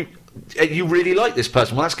you really like this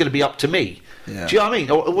person. Well, that's going to be up to me. Yeah. Do you know what I mean?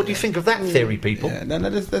 Or what do you think of that theory, people? Yeah, no, I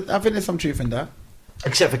think there's some truth in that.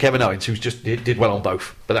 Except for Kevin Owens, who's just did well on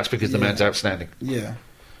both, but that's because the Yeah. man's outstanding. Yeah,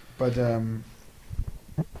 but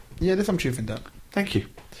there's some truth in that. Thank you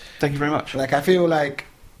very much. Like I feel like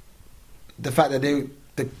the fact that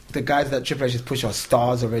the guys that Triple H has pushed are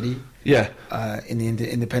stars already. Yeah. In the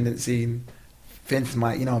independent scene, Vince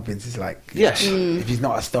might, Vince is like, Yes. if he's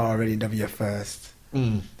not a star already in WF first,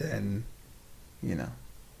 then,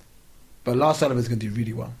 But Lars Sullivan's going to do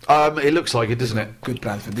really well. It looks like it, doesn't it? Good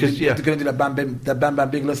plans for him. Yeah. They're going to do the Bam Bam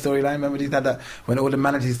Bigelow storyline. Remember they had that when all the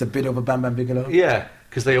managers used to bid over Bam Bam Bigelow? Yeah,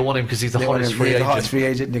 because they all want him because he's the hottest free agent. The hottest free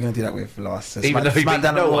agent. They're going to do that with Lars. So Even though he beat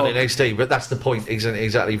SmackDown no and one Raw- in NXT, but that's the point.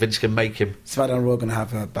 Exactly, Vince can make him. SmackDown and Raw going to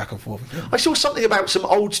have a back and forth. I saw something about some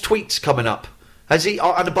old tweets coming up. Has he?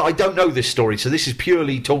 But I don't know this story, so this is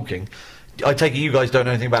purely talking. I take it you guys don't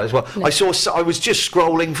know anything about it as well. No. I was just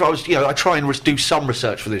scrolling. I try and do some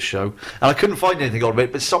research for this show, and I couldn't find anything on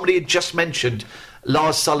it. But somebody had just mentioned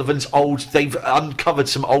Lars Sullivan's they've uncovered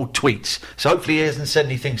some old tweets. So hopefully he hasn't said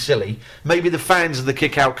anything silly. Maybe the fans of the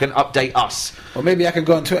Kick Out can update us. Or maybe I can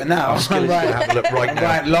go on Twitter now. Skillit's gonna have a look right now.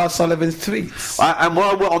 Right, Lars Sullivan's tweets. And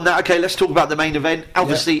while we're on that, okay, let's talk about the main event.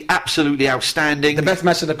 Obviously, absolutely outstanding. The best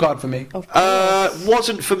match of the card for me.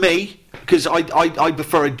 Wasn't for me, because I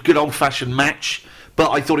prefer a good old-fashioned match,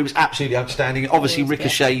 but I thought it was absolutely outstanding. Obviously, It was,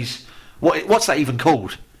 Ricochet's... What's that even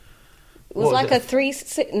called? It was What like was a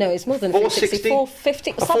 360. No, it's more than 460?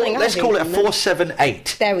 450. Something. Let's call it a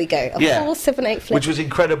 478. There we go. A 478 flip. Which was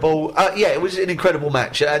incredible. It was an incredible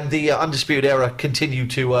match, and the Undisputed Era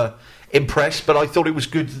continued to impress, but I thought it was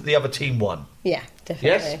good that the other team won. Yeah,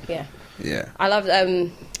 definitely. Yes? Yeah. I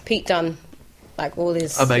loved Pete Dunne, like all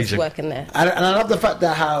his work in there. And I love the fact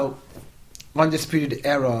that how Undisputed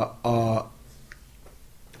Era are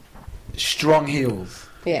strong heels.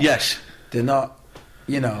 Yeah. Yes. They're not,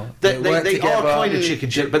 They work are together. kind of chicken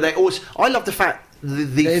shit, but they also... I love the fact...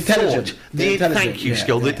 The intelligent. thought, They're intelligent, thank you, yeah,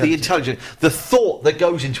 Skill. they're The intelligent, the thought that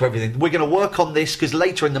goes into everything. We're going to work on this because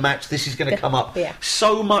later in the match, this is going to come up. Yeah.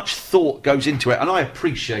 So much thought goes into it, and I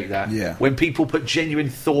appreciate that. Yeah. When people put genuine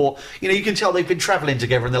thought, you can tell they've been travelling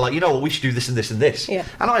together, and they're like, we should do this and this and this. Yeah.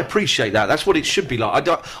 And I appreciate that. That's what it should be like.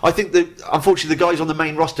 I think that unfortunately the guys on the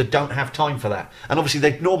main roster don't have time for that, and obviously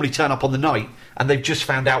they normally turn up on the night, and they've just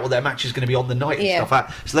found out what their match is going to be on the night and stuff like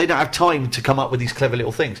that, so they don't have time to come up with these clever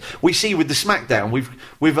little things. We see with the Smackdown,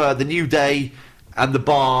 with the New Day and the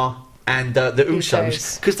Bar and the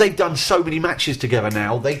Usos, because they've done so many matches together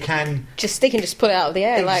now, they can just pull it out of the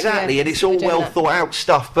air. exactly, and it's all well thought out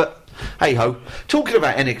stuff. But hey ho, talking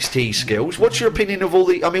about NXT skills, what's your opinion of all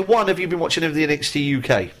the? I mean, have you been watching any of the NXT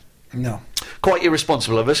UK? No. Quite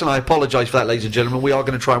irresponsible of us, and I apologise for that, ladies and gentlemen. We are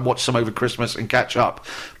going to try and watch some over Christmas and catch up.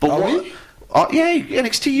 But Are we? Yeah,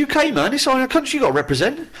 NXT UK, man. It's our country you've got to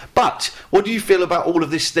represent. But what do you feel about all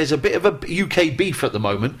of this? There's a bit of a UK beef at the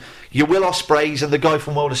moment. Your Will Ospreays and the guy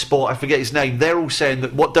from World of Sport, I forget his name, they're all saying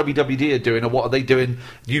that what WWE are doing, or what are they doing,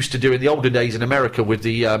 used to do in the older days in America with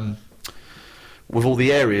the with all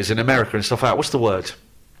the areas in America and stuff like that. What's the word?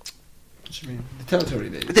 What do you mean? The territory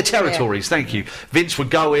days. The territories, thank you. Vince would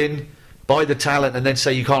go in, buy the talent, and then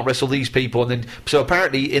say you can't wrestle these people, and then so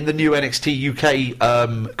apparently in the new NXT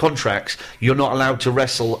UK contracts, you're not allowed to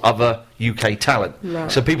wrestle other UK talent.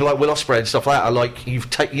 Right. So people like Will Ospreay and stuff like that are like, you've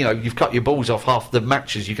cut your balls off half the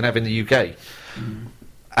matches you can have in the UK.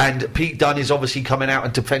 And Pete Dunne is obviously coming out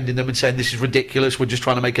and defending them and saying this is ridiculous. We're just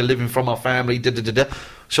trying to make a living from our family. Da, da, da, da.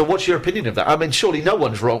 So what's your opinion of that? I mean, surely no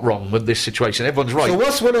one's wrong with this situation. Everyone's right. So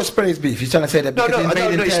what's Will Ospreay's beef? He's trying to say that no, because he's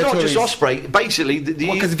invading it's not just territories. Ospreay. Basically,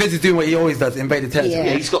 Because Vince is doing what he always does, invade the territory.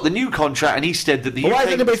 yeah, he's got the new contract, and he said that the But why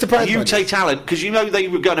is anybody surprised by UK this? talent, because they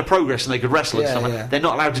were going to progress and they could wrestle and Yeah, stuff like yeah. that. They're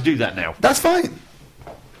not allowed to do that now. That's fine.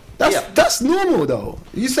 That's normal though.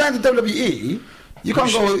 You signed to WWE, you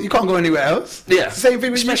can't go anywhere else. Yeah, It's the same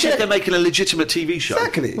thing with especially UK. if they're making a legitimate TV show.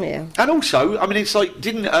 Exactly. Yeah. And also, I mean, it's like,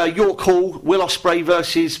 didn't York Hall, Will Ospreay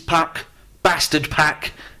versus Puck, Bastard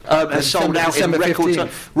Pack, has sold out in December record time.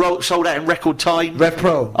 15th. Sold out in record time. Rev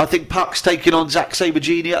Pro. I think Puck's taking on Zack Sabre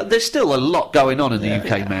Jr. There's still a lot going on in the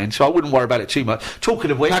UK, man. So I wouldn't worry about it too much.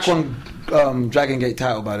 Talking of which, Pac won Dragon Gate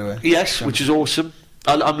title, by the way. yes, which is awesome.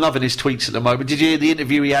 I'm loving his tweets at the moment. Did you hear the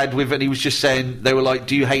interview he had with? And he was just saying, they were like,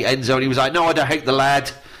 "Do you hate Enzo?" And he was like, "No, I don't hate the lad.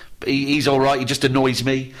 He's all right. He just annoys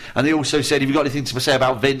me." And they also said, "Have you got anything to say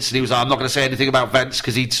about Vince?" And he was like, "I'm not going to say anything about Vince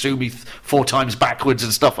because he'd sue me 4 times backwards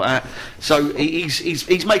and stuff like that." So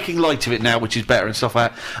he's making light of it now, which is better and stuff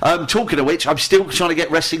like that. Talking of which, I'm still trying to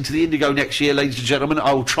get wrestling to the Indigo next year, ladies and gentlemen.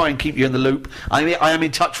 I will try and keep you in the loop. I am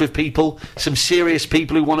in touch with people, some serious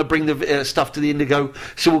people who want to bring the stuff to the Indigo.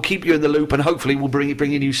 So we'll keep you in the loop, and hopefully we'll bring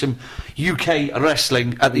in you some UK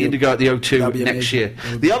wrestling at the Indigo at the O2 That'd be next amazing. year.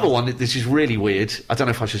 The other one, this is really weird. I don't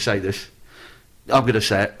know if I should say this. I'm going to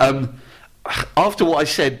say it. After what I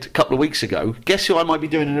said a couple of weeks ago, guess who I might be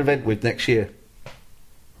doing an event with next year?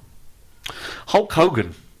 Hulk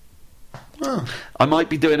Hogan. I might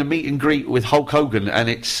be doing a meet and greet with Hulk Hogan, and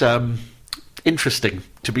it's interesting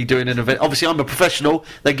to be doing an event. Obviously, I'm a professional.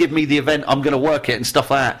 They give me the event. I'm going to work it and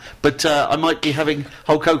stuff like that. But I might be having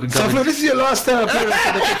Hulk Hogan come. So, in. Flo, this is your last appearance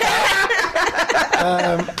for the Kick-Out.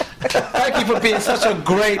 Thank you for being such a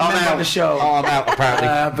great member of the show. Oh, I'm out,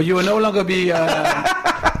 apparently. But you will no longer be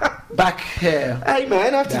back here. Hey,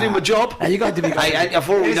 man, I have to do my job. You got to be.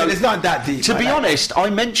 It's not that deep. To be honest,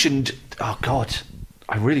 I mentioned... Oh, God.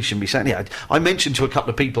 I really shouldn't be saying it. I mentioned to a couple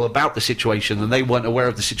of people about the situation, and they weren't aware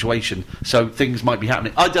of the situation, so things might be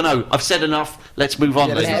happening. I don't know. I've said enough. Let's move on.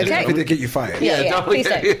 Let's not get you fired. Yeah, please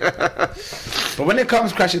don't. But when it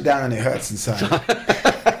comes, crash it down and it hurts inside.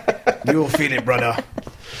 You'll feel it, brother.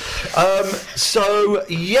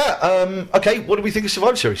 Okay, what do we think of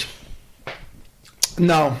Survivor Series?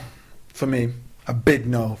 No, for me. A big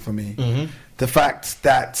no for me. Mm-hmm. The fact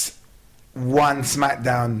that one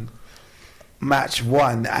Smackdown match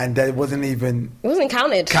won and there wasn't even... It wasn't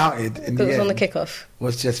counted. In it was on the kickoff.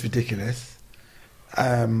 Was just ridiculous.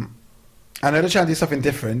 I know they're trying to do something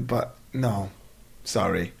different, but no.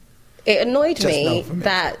 Sorry. It annoyed Just me no for me.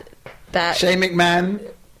 that Shane McMahon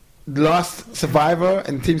lost Survivor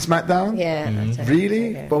in Team Smackdown? Yeah.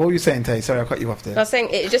 Really? Yeah. But what were you saying, Tay? Sorry, I cut you off there. I was saying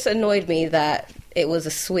it just annoyed me that it was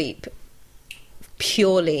a sweep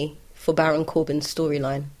purely for Baron Corbin's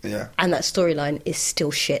storyline. Yeah. And that storyline is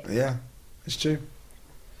still shit. Yeah, it's true.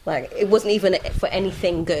 Like, it wasn't even for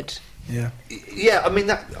anything good. Yeah. Yeah, I mean,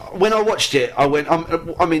 when I watched it, I went...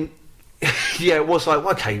 yeah, it was like,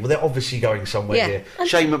 okay, well, they're obviously going somewhere here.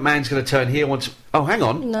 Shane McMahon's going to turn here once... Oh, hang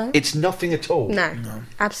on. No. It's nothing at all. No,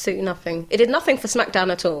 absolutely nothing. It did nothing for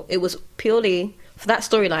SmackDown at all. It was purely for that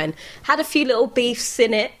storyline. Had a few little beefs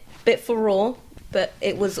in it, bit for Raw, but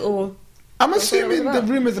it was all... I'm assuming the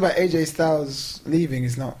rumours about AJ Styles leaving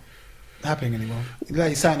is not happening anymore.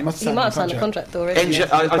 Like he must have signed a contract already.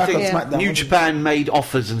 I think New Japan made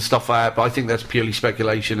offers and stuff like that, but I think that's purely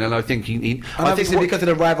speculation, and I think because of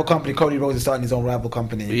the rival company, Cody Rhodes is starting his own rival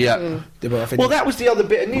company. Yeah. Well, that was the other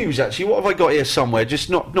bit of news, actually. What have I got here somewhere? Just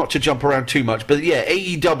not to jump around too much, but yeah,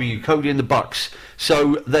 AEW, Cody and the Bucks.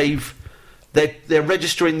 So they're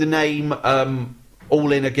registering the name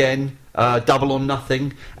All In again, Double or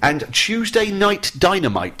Nothing, and Tuesday Night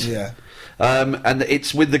Dynamite. Yeah. And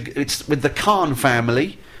it's with the Khan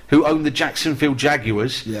family, who own the Jacksonville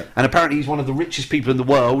Jaguars, and apparently he's one of the richest people in the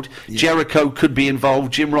world. Yeah. Jericho could be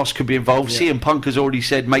involved, Jim Ross could be involved, CM Punk has already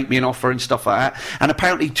said make me an offer and stuff like that, and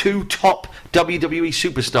apparently 2 top WWE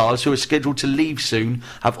superstars who are scheduled to leave soon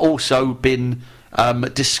have also been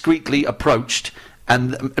discreetly approached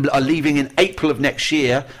and are leaving in April of next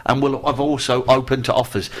year, and have also opened to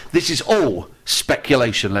offers. This is all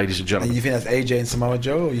speculation, ladies and gentlemen. And you think that's AJ and Samoa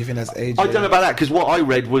Joe, or you think that's AJ? I don't know about that, because what I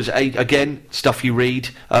read was again stuff you read.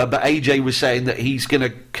 But AJ was saying that he is going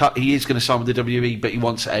to sign with the WWE, but he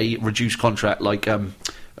wants a reduced contract, like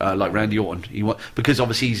Randy Orton. Because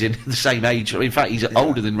obviously he's in the same age. In fact, he's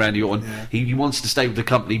older than Randy Orton. Yeah. He wants to stay with the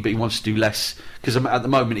company, but he wants to do less. Because at the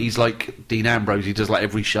moment he's like Dean Ambrose. He does like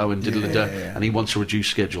every show and and he wants a reduced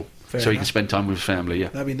schedule so he can spend time with his family. Yeah,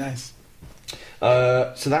 that'd be nice.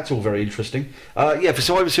 So that's all very interesting. For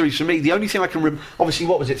Survivor Series, for me, the only thing I can obviously,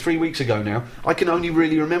 what was it, 3 weeks ago now? I can only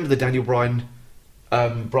really remember the Daniel Bryan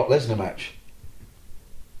Brock Lesnar match,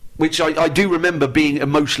 which I do remember being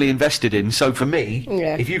emotionally invested in. So for me,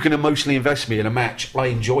 if you can emotionally invest me in a match, I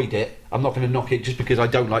enjoyed it. I'm not going to knock it just because I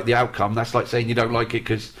don't like the outcome. That's like saying you don't like it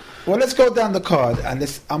because... Well, let's go down the card,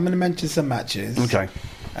 and I'm going to mention some matches. Okay.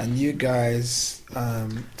 And you guys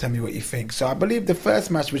tell me what you think. So I believe the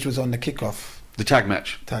first match, which was on the kickoff... The tag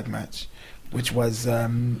match, which was...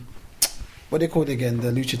 what they called again?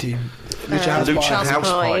 The Lucha team? Lucha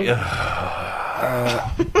House Party.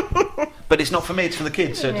 But it's not for me, it's for the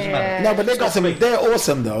kids, so it doesn't matter. No, but they got some... They're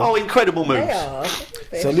awesome, though. Oh, incredible moves. They are.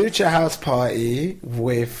 So Lucha House Party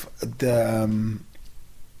with the...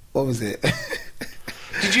 what was it?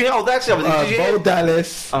 Did you... Oh, that's the other thing. Bo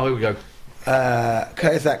Dallas. Oh, here we go.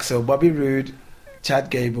 Curtis Axel, Bobby Roode, Chad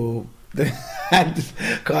Gable, and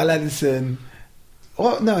Carl Anderson.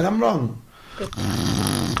 Oh, no, I'm wrong.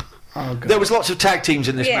 Oh, there was lots of tag teams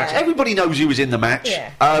in this match. Everybody knows who was in the match.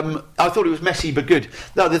 Yeah. I thought it was messy but good.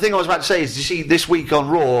 No, the thing I was about to say is, you see, this week on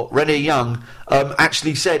Raw, Renee Young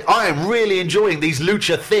actually said, I am really enjoying these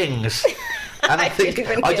lucha things. And I think,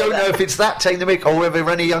 didn't I hear don't know that. if it's that taking the mick or whether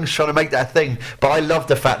Rennie Young's trying to make that a thing, but I love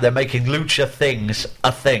the fact they're making lucha things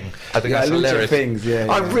a thing. I think that's lucha hilarious. things, yeah.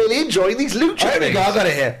 I'm really enjoying these lucha There we things. go, I got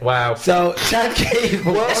it here. Wow. So, Chad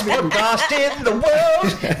Cable. Worst podcast in the world.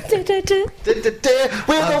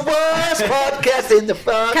 We're the worst podcast in the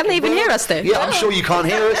fucking Can they even world. hear us, though? Yeah, I'm sure you can't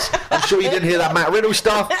hear us. I'm sure you didn't hear that Matt Riddle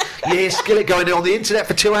stuff. You hear Skillit going on the internet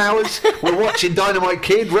for 2 hours. We're watching Dynamite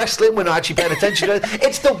Kid wrestling. We're not actually paying attention to it.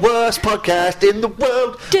 It's the worst podcast in the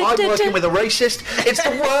world. I'm working with a racist. It's the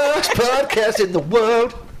worst podcast in the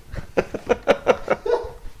world.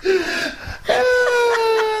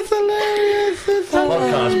 That's hilarious.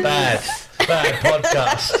 Podcast bad. Bad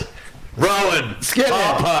podcast. Rowan. Skillit.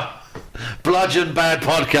 Harper. Bludgeon bad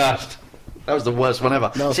podcast. That was the worst one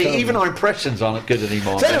ever. No, See, terrible. even our impressions aren't good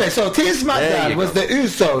anymore. So anyway, so Team There SmackDown you was go. the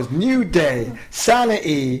Usos, New Day,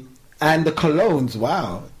 Sanity, and the Colognes.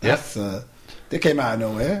 Wow. Yep. That's, they came out of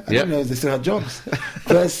nowhere. I Yep. didn't know they still had jobs.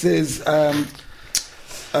 Versus... and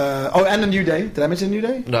the New Day. Did I mention New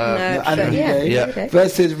Day? No. And the New yeah, Day. Yeah. okay.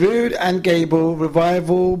 Versus Rude and Gable,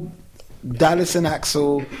 Revival, Dallas and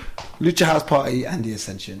Axel, Lucha House Party, and The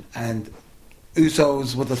Ascension. And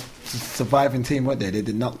Usos were the surviving team, weren't they? They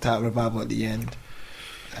did knocked out Revival at the end.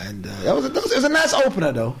 And it was a nice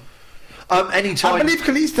opener, though. Anytime. I believe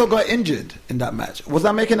Kalisto got injured in that match. Was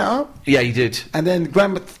I making it up? Yeah, he did. And then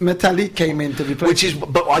Grand Metalik came in to replace Which is,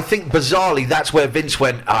 but I think bizarrely, that's where Vince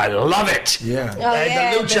went, I love it. Yeah. Oh,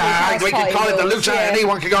 yeah, The lucha, we can call it the lucha, yeah.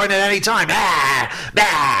 anyone can go in at any time.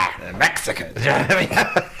 Mexican.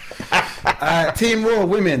 Team Raw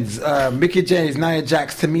Women's, Mickey James, Nia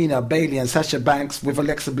Jax, Tamina, Bailey and Sasha Banks with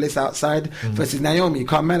Alexa Bliss outside versus Naomi,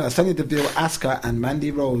 Carmella, Sonya Deville, Asuka and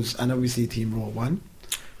Mandy Rose. And obviously Team Raw won.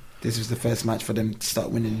 This was the first match for them to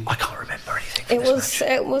start winning. I can't remember anything. from It this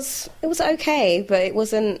match. was okay, but it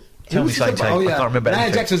wasn't. Tell me something, Tate. I can't remember Nia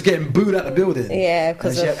anything. Jax was getting booed out the building. Yeah,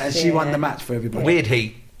 because and she won the match for everybody. Weird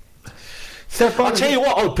heat. Seth I'll Rollins- tell you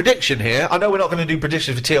what, prediction here. I know we're not going to do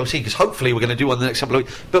predictions for TLC because hopefully we're going to do one the next couple of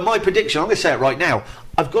weeks. But my prediction, I'm going to say it right now.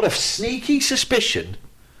 I've got a sneaky suspicion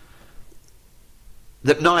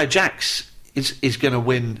that Nia Jax is going to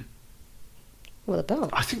win. Well, the belt.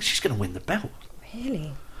 I think she's going to win the belt.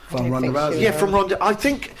 Really? From I don't Ronda think Rousey. she Yeah, will. from Ronda. I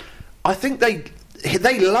think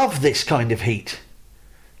they love this kind of heat.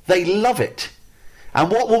 They love it. And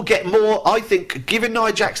what will get more, I think, giving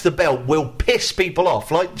Nia Jax the belt will piss people off,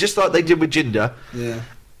 just like they did with Jinder. Yeah.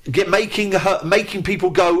 Making people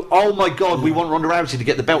go, oh my God, we want Ronda Rousey to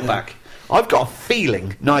get the belt back. I've got a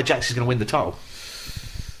feeling Nia Jax is going to win the title.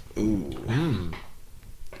 Ooh.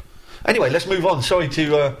 Anyway, let's move on. Sorry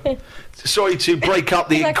to break up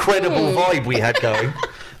the Like, incredible vibe we had going,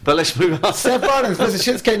 but let's move on. Seth Rollins versus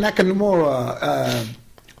Shinsuke Nakamura.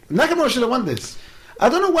 Nakamura should have won this. I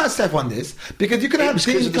don't know why Seth won this, because you could It have was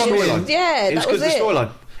because Dean of the come in. storyline. Yeah, it was that because was of the it.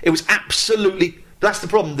 storyline. It was absolutely. That's the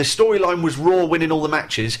problem. The storyline was Raw winning all the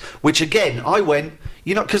matches, which again I went,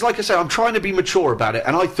 because like I say, I'm trying to be mature about it,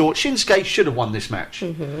 and I thought Shinsuke should have won this match.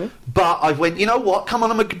 Mm-hmm. But I went, you know what? Come on,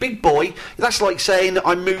 I'm a big boy. That's like saying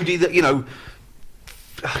I'm moody. That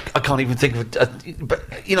I can't even think of but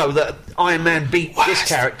that Iron Man beat this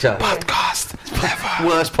character. Podcast ever.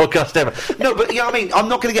 Worst podcast ever. No, but I mean, I'm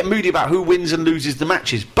not going to get moody about who wins and loses the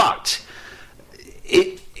matches, but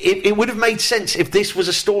it would have made sense if this was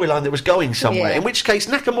a storyline that was going somewhere. Yeah. In which case,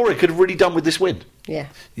 Nakamura could have really done with this win. Yeah.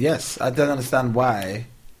 Yes, I don't understand why.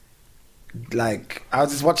 Like, I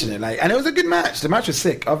was just watching it, and it was a good match. The match was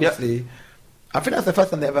sick, obviously. I think that's the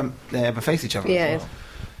first time they ever faced each other. Yeah.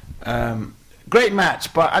 as well. Great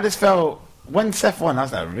match, but I just felt when Seth won, I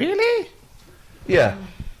was like, really? Yeah.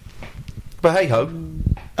 But hey ho.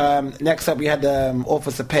 Next up, we had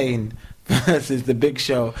Authors of Pain versus The Big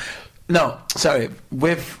Show. No, sorry,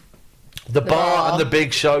 with The Bar Bar. and the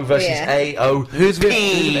Big Show versus Yeah. AOP. who's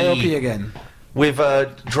AOP again? With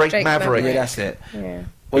Drake Drake Maverick. Yeah, that's it. Yeah.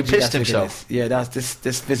 What did you pissed guys think of himself. this? Yeah, that's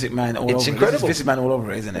this Physic Man all over. It's This incredible. is Physic Man all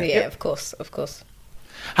over it, isn't it? Yeah, of course.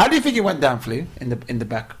 How do you think it went down, Flea, in the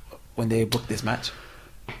back when they booked this match?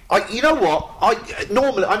 You know what?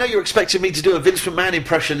 Normally, I know you're expecting me to do a Vince McMahon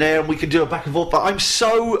impression there, and we can do a back and forth, but I'm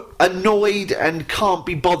so annoyed and can't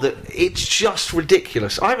be bothered. It's just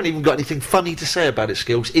ridiculous. I haven't even got anything funny to say about it,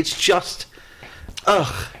 Skills. It's just,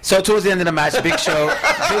 ugh. So towards the end of the match, Big Show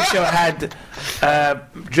had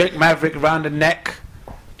Drake Maverick around the neck,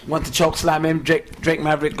 went to choke slam him. Drake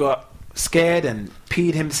Maverick got scared and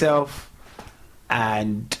peed himself,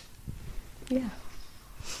 and Yeah.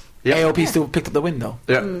 Yep. AOP still picked up the win though,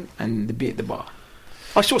 Yeah. and they beat the Bar.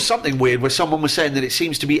 I saw something weird where someone was saying that it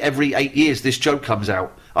seems to be every 8 years this joke comes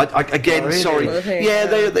out. Again, Oh, really? sorry. Okay. Yeah,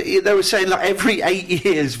 they were saying like every 8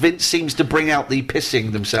 years Vince seems to bring out the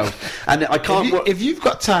pissing themselves, and I can't. If you've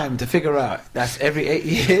got time to figure out that's every 8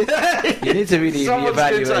 years, you need to really Someone's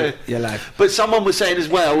gonna tell reevaluate you. your life. But someone was saying as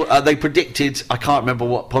well, they predicted, I can't remember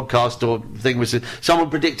what podcast or thing was it, someone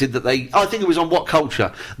predicted that I think it was on What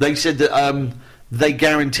Culture, they said that they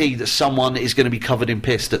guarantee that someone is going to be covered in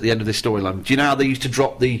piss at the end of this storyline. Do you know how they used to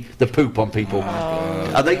drop the poop on people?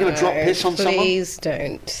 Are they going to drop piss on someone? Please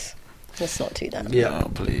don't. Let's not do that. Yeah.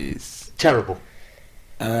 No, please. Terrible.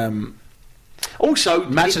 Also,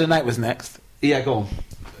 Match of the night was next. Yeah, go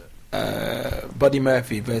on. Buddy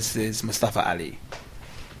Murphy versus Mustafa Ali.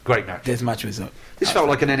 Great match. This match was up. This felt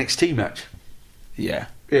like an NXT match. Yeah.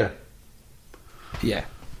 Yeah. Yeah.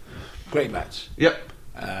 Great match. Yep.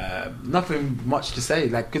 Nothing much to say.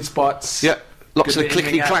 Like good spots. Yep. Lots good of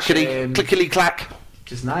clickety clack.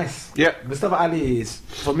 Just nice. Yep. Mustafa Ali is,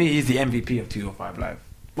 for me, he's the MVP of 205 Live.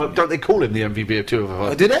 Well, don't they call him the MVP of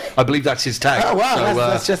 205? Oh, did they? I believe that's his tag. Oh wow, So,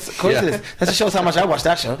 that's just coincidence. That just shows how much I watched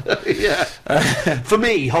that show. Yeah. For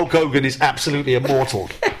me, Hulk Hogan is absolutely immortal.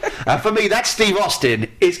 For me, that Steve Austin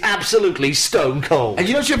is absolutely stone cold. And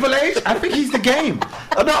you know Triple H? I think he's the game.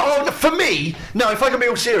 For me, no, if I can be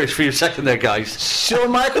all serious for you a second there, guys.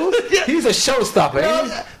 Shawn Michaels? He's a showstopper.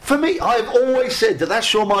 No, for me, I've always said that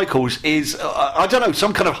Shawn Michaels is, I don't know,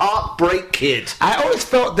 some kind of heartbreak kid. I always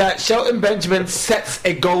felt that Shelton Benjamin sets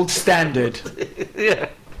a gold standard. Yeah.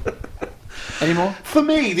 Anymore? For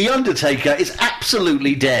me, The Undertaker is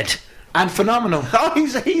absolutely dead. And phenomenal. Oh,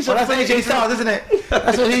 he's Well, that's AJ Styles, isn't it?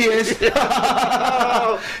 That's what he is.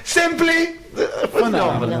 Simply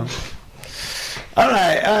phenomenal. All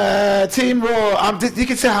right, Team Raw. You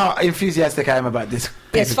can see how enthusiastic I am about this.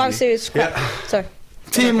 Yes, pay-per-view. 5 series scrap. Sorry.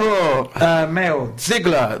 Team Raw, male,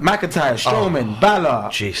 Ziggler, McIntyre, Strowman, Balor,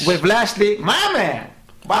 jeez. with Lashley, my man,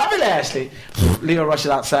 Bobby Lashley, Leo Rush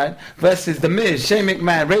is outside, versus The Miz, Shane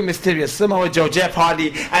McMahon, Rey Mysterio, Samoa Joe, Jeff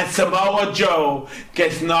Hardy, and Samoa Joe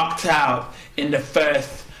gets knocked out in the first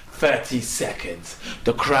 30 seconds.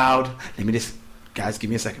 The crowd, guys, give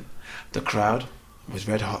me a second. The crowd was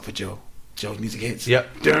red hot for Joe. Joe's music hits.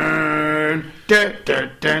 Yep. Dun, dun,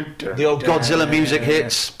 dun, dun, dun, The old Godzilla music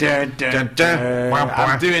hits. Dun, dun, dun.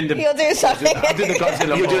 I'm doing the... You're doing something. I'm doing the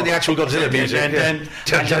Godzilla. You're doing the actual Godzilla music. And then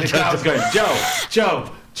the crowd's going,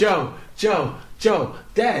 Joe.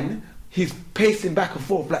 Then he's pacing back and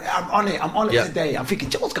forth like, I'm on it Yeah. today. I'm thinking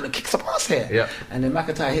Joe's going to kick some ass here. Yeah. And then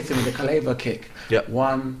McIntyre hits him with a Kaleva kick. Yeah.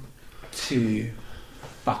 1, 2,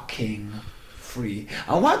 fucking 3.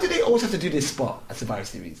 And why do they always have to do this spot at Survivor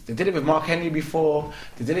Series? They did it with Mark Henry before.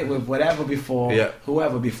 They did it with whatever before. Yeah.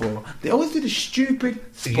 Whoever before. They always do the stupid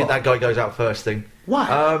spot. That guy goes out first thing.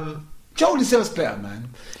 Why? Joe deserves better, man.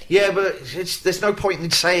 Yeah, but there's no point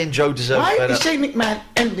in saying Joe deserves Why better. is Shane McMahon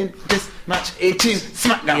ending this match 18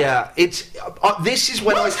 SmackDown? Yeah, it's this is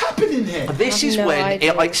when What's happening here? This I is have no when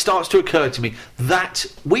idea. it starts to occur to me that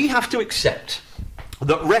we have to accept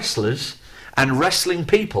that wrestlers and wrestling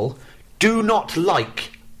people do not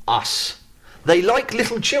like us. They like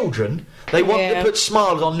little children. They want to put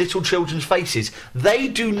smiles on little children's faces. They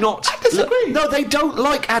do not... I disagree. No, they don't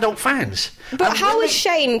like adult fans. But And how when is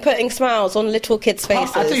Shane putting smiles on little kids'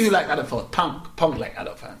 faces? I tell you who like adult fans. Punk like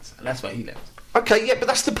adult fans. And that's why he left. Okay, yeah, but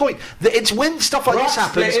that's the point. It's when stuff like this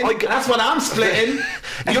happens... That's what I'm splitting.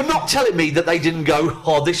 You're not telling me that they didn't go,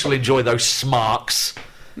 oh, this will enjoy those smarks.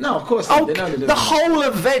 No, of course not. Oh, They know the whole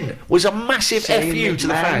event was a massive Shane FU to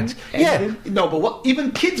the McMahon fans. ended it. No, but what?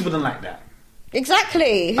 Even kids wouldn't like that.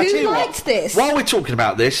 Exactly. I tell Who you what, likes this? While we're talking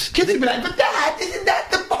about this... Kids would be like, but Dad, isn't that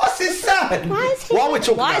the boss's son? Why is he? While we're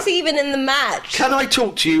talking Why about- is he even in the match? Can I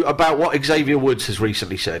talk to you about what Xavier Woods has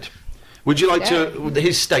recently said? Would you like Yeah. to...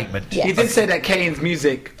 His statement? Yeah. He did say that Kane's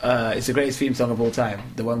music is the greatest theme song of all time.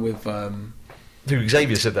 The one with Who,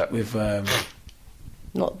 Xavier said that?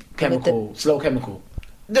 Not chemical, slow chemical.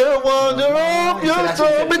 The wonder of your that's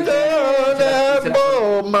what he said.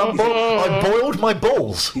 I boiled my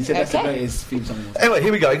balls. He said that's the Okay. greatest theme song of all time. Anyway,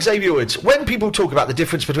 here we go. Xavier Woods. When people talk about the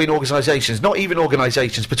difference between organisations, not even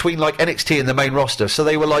organisations, between like NXT and the main roster, so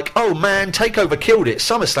they were like, "Oh man, Takeover killed it.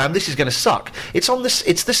 SummerSlam, this is going to suck." It's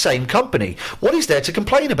the same company. What is there to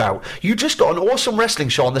complain about? You just got an awesome wrestling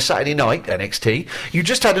show on the Saturday night, NXT. You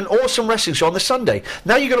just had an awesome wrestling show on the Sunday.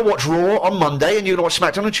 Now you're going to watch Raw on Monday and you're going to watch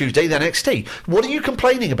SmackDown on Tuesday, then NXT. What are you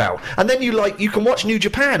complaining about? And then you can watch New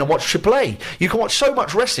Japan and watch AAA. You can watch so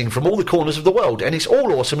much wrestling from all the corners of the world, and it's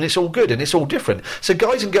all awesome and it's all good and it's all different. So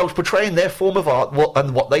guys and girls portraying their form of art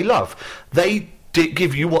and what they love. They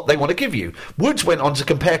give you what they want to give you. Woods went on to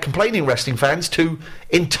compare complaining wrestling fans to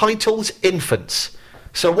entitled infants.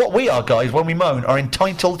 So what we are, guys, when we moan, are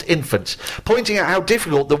entitled infants, pointing out how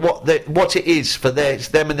difficult what it is for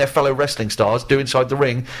them and their fellow wrestling stars do inside the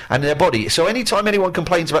ring and their body. So anytime anyone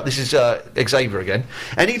complains about this, is Xavier again.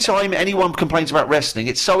 Anytime anyone complains about wrestling,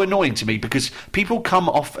 it's so annoying to me because people come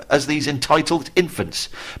off as these entitled infants.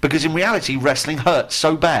 Because in reality, wrestling hurts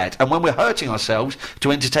so bad, and when we're hurting ourselves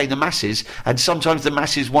to entertain the masses, and sometimes the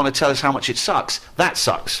masses want to tell us how much it sucks, that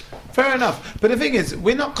sucks. Fair enough. But the thing is,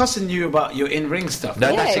 we're not cussing you about your in-ring stuff.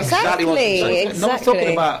 No, that's exactly what I'm saying. No one's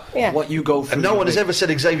talking about what you go through. And no one has ever said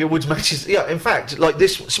Xavier Woods matches. Yeah, in fact, like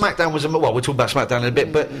this Smackdown was well, we'll talk about Smackdown in a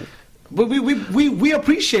bit, but we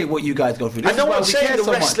appreciate what you guys go through. This and no one's saying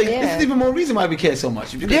the wrestling. This is even more reason why we care so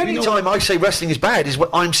much. The only time I say wrestling is bad is when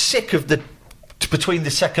I'm sick of the between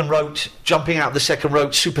the second rope, jumping out the second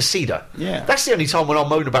rope, superseder. Yeah, that's the only time when I'll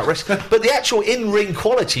moan about wrestling. But the actual in-ring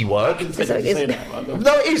quality work. No, it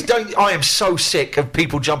is. I am so sick of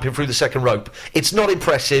people jumping through the second rope. It's not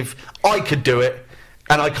impressive. I could do it,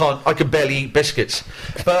 and I can't. I can barely eat biscuits.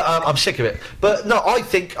 But I'm sick of it. But no,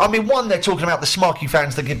 one, they're talking about the smarky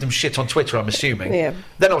fans that give them shit on Twitter. I'm assuming. Yeah.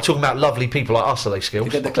 They're not talking about lovely people like us, are they, Skills?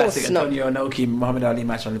 You get the classic Antonio Inoki Muhammad Ali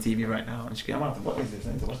match on the TV right now. What is this?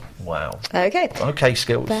 Wow. Okay,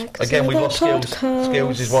 Skills. Back Again, we've lost Skills. podcast.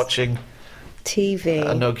 Skills is watching TV.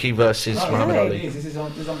 Inoki versus Muhammad Ali. This is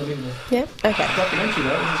unbelievable. Yeah. Okay. Documentary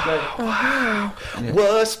though. This is great. Yeah.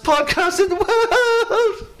 Worst podcast in the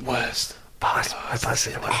world. Worst. Podcast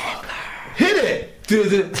in the world. Hit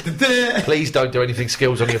it. Please don't do anything,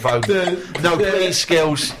 Skills, on your phone. No, please,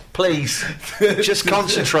 Skills. Please. Just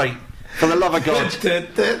concentrate. For the love of God.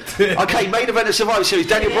 Okay, main event of Survivor Series.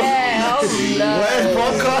 Daniel Worst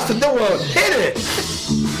podcast in the world. Hit it.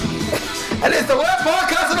 And it's the worst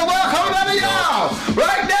podcast in the world coming out of y'all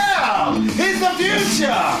right now. It's the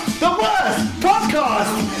future. The worst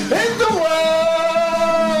podcast in the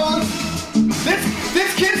world.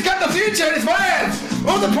 This kid's got the future in his hands.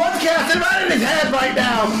 All the podcast is right in his head right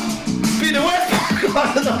now. Be the worst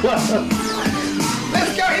podcast in the world.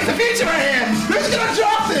 Let's go. He's the future right here. Who's gonna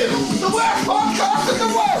draft him? The worst podcast in the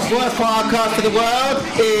world. The worst podcast in the world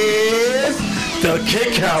is the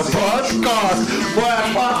Kick Out Podcast. Worst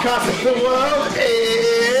podcast in the world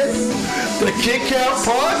is the Kick Out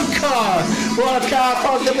Podcast. Worst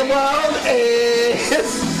podcast in the world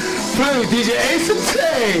is Blue DJ Ace and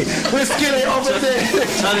Tay with Skillit over there.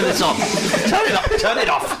 Turning this off. Turn it off. Turn it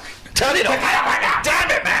off. Turn it off. Damn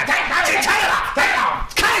it, man. Turn it off. Turn it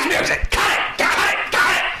off. Cut his music. Cut it. Cut it.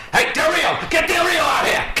 Cut it. Hey, Del Rio. Get Del Rio out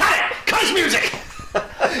here. Cut it. Cut his music.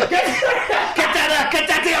 Get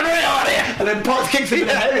that Del Rio out here. And then Potts kicks in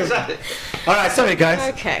there. Alright, sorry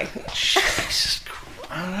guys. Okay. Jesus Christ.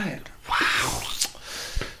 Alright. Wow.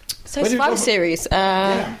 So Survivor Series.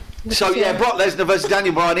 So Brock Lesnar versus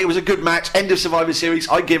Daniel Bryan. It was a good match. End of Survivor Series.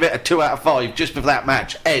 I give it a 2 out of 5 just for that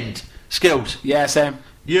match. End. Skills. Yeah, Sam.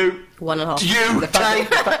 You. 1.5. You. The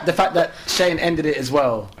fact that Shane ended it as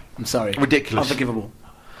well. I'm sorry. Ridiculous. Unforgivable.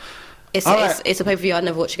 It's a pay-per-view I'd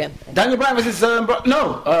never watch again. Daniel Bryan versus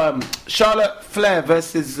Charlotte Flair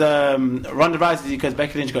versus Ronda Rousey because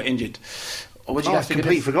Becky Lynch got injured. Or would you guys think of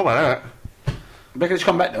this? Forgot about that. Becky Lynch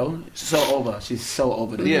come back though. She's so over. She's so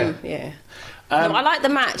over. Yeah. Yeah. No, I like the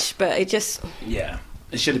match, but it just... Yeah.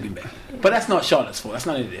 It should have been better. But that's not Charlotte's fault. That's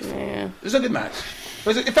not any of their fault. Yeah. It was a good match.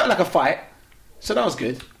 It felt like a fight. So that was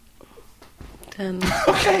good.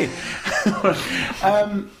 Okay.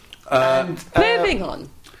 Moving on.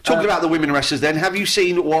 Talking about the women wrestlers then, have you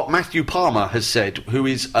seen what Matthew Palmer has said, who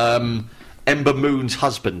is Ember Moon's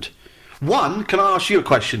husband? One, can I ask you a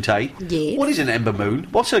question, Tay? Yes. What is an Ember Moon?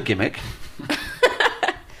 What's her gimmick?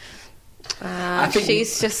 I think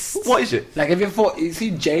she's just... What is it? Like, if you see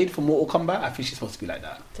Jade from Mortal Kombat, I think she's supposed to be like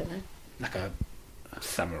that. Don't know. Like a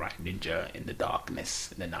samurai ninja in the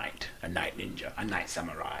darkness, in the night. A night ninja, a night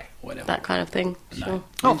samurai, whatever. That kind of thing. Sure.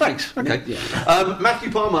 Oh, thanks. Okay. Yeah. Matthew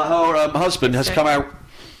Palmer, her husband, has come out.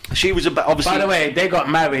 She was obviously... By the way, they got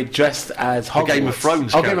married dressed as Hogwarts. Game of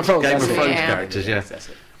Thrones. Game of Thrones. Game of Thrones characters, yeah. That's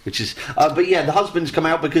it. Which is, but yeah, the husband's come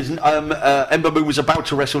out because Ember Moon was about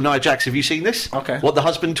to wrestle Nia Jax. Have you seen this? Okay. What the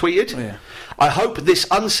husband tweeted? Oh, yeah. I hope this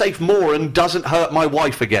unsafe moron doesn't hurt my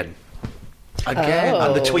wife again. Again? Oh.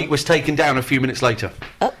 And the tweet was taken down a few minutes later.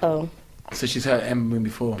 Uh-oh. So she's heard Ember Moon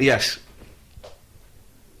before? Yes.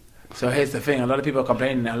 So here's the thing, a lot of people are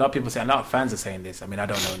complaining, a lot of fans are saying this, I mean I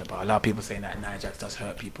don't know, but a lot of people saying that Nia Jax does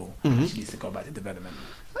hurt people. She needs to go back to development.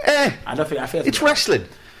 I feel it's wrestling.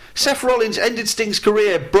 Seth Rollins ended Sting's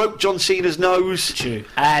career, broke John Cena's nose. True.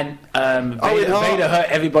 And Vader hurt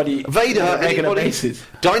everybody. Vader hurt everybody. Basis.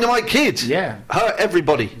 Dynamite Kid. Yeah. Hurt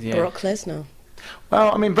everybody. Yeah. Brock Lesnar.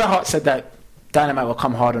 Well, I mean, Bret Hart said that Dynamite will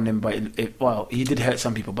come hard on him, but well, he did hurt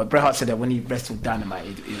some people. But Bret Hart said that when he wrestled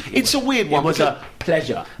Dynamite, It's a weird one. It was because a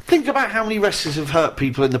pleasure. Think about how many wrestlers have hurt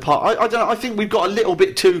people in the past. I don't know. I think we've got a little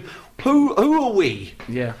bit too. Who are we?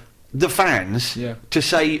 Yeah. The fans, Yeah. to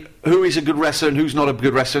say who is a good wrestler and who's not a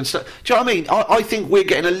good wrestler. And so, do you know what I mean? I think we are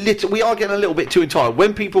getting a little bit too entitled.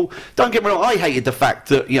 When people, don't get me wrong, I hated the fact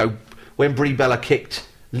that, you know, when Brie Bella kicked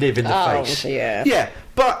Liv in the face. Yeah. Yeah,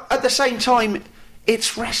 but at the same time,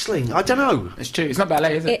 it's wrestling. I don't know. It's true. It's not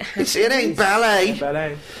ballet, is it? It ain't ballet.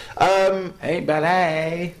 Ballet. Um, Ain't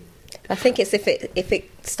ballet. I think it's if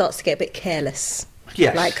it starts to get a bit careless.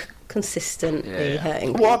 Yes. Like consistently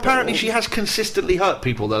hurting people. well, apparently she has consistently hurt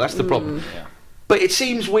people, though. That's the problem. Yeah. But it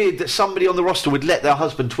seems weird that somebody on the roster would let their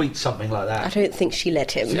husband tweet something like I that. don't think she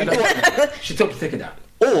let him. She took the thick of that.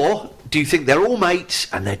 Or do you think they're all mates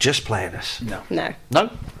and they're just playing us? No. No. No?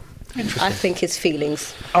 Interesting. I think his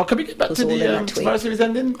feelings. Oh, can we get back Was to all in the that tweet. Survivor Series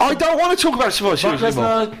ending? I don't want to talk about Survivor Brock Series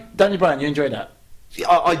anymore. Lesnar, Daniel Bryan, you enjoyed that?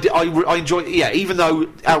 I enjoyed. Yeah, even though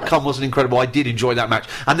outcome wasn't incredible, I did enjoy that match.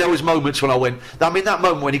 And there was moments when I went. I mean, that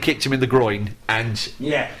moment when he kicked him in the groin, and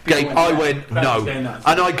Yeah. I went That no, was very nice.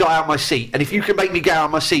 and I got out of my seat. And if you can make me get out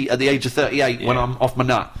of my seat at the age of 38 when Yeah. I'm off my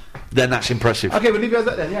nut, then that's impressive. Okay, we'll leave you as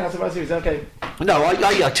that then. Yeah, that's Survivor Series. Okay. No,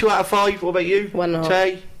 yeah, 2 out of 5. What about you? 1.5.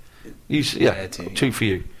 Tay? Yeah, Yeah, 2. 2 for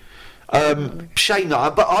you. Shame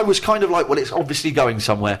that, but I was kind of like, well, it's obviously going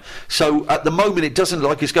somewhere. So at the moment, it doesn't look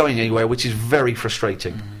like it's going anywhere, which is very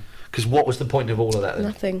frustrating. Because what was the point of all of that then?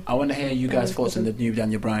 Nothing. I want to hear you guys' thoughts on the new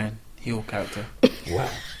Daniel Bryan heel character. Wow.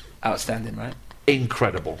 Outstanding, right?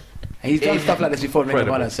 Incredible. He's done stuff like this before in Ring of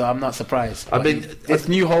Incredible. Honor, so I'm not surprised. I But mean, this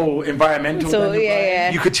new whole environmental. So, Daniel Bryan.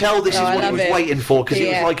 yeah. You could tell this No, is I what he love was it. waiting for, because it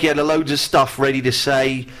was Yeah. like he had a load of stuff ready to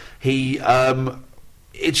say. He,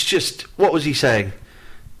 it's just, what was he saying?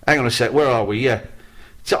 Hang on a sec, where are we? Yeah.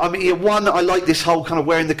 So, I mean, one, I like this whole kind of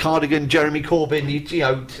wearing the cardigan, Jeremy Corbyn, you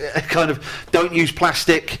know, kind of, don't use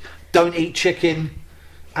plastic, don't eat chicken.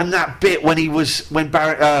 And that bit when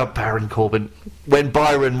Baron Corbin, when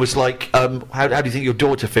Byron was like, how do you think your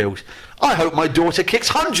daughter feels? I hope my daughter kicks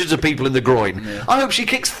hundreds of people in the groin. Yeah. I hope she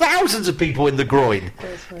kicks thousands of people in the groin.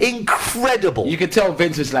 Incredible. You could tell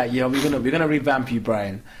Vince was like, "Yo, we're gonna revamp you,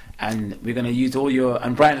 Brian, and we're gonna use all your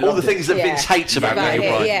and Brian all the loved it. things that Yeah. Vince hates about Yeah, Daniel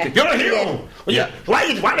yeah, Bryan. yeah. You're a hero. Yeah. Why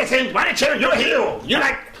they tell you you're a hero? You're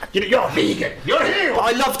like, you're vegan. You're a hero. But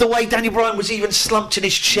I love the way Daniel Bryan was even slumped in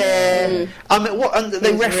his chair. I mean, what? And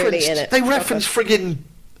they was really in it. referenced friggin'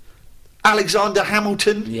 Alexander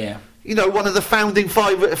Hamilton. Yeah. You know, one of the founding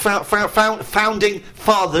fathers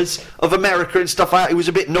of America and stuff like that. He was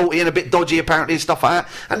a bit naughty and a bit dodgy apparently and stuff like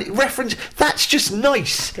that. And it reference, that's just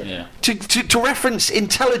nice. Yeah. To reference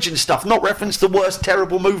intelligent stuff, not reference the worst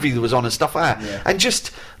terrible movie that was on and stuff like that. Yeah. And just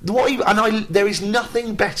there is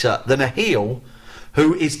nothing better than a heel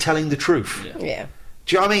who is telling the truth. Yeah.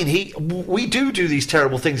 Do you know what I mean? We do these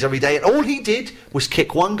terrible things every day, and all he did was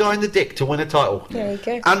kick one guy in the dick to win a title. There you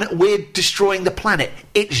go. And we're destroying the planet.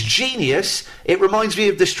 It's genius. It reminds me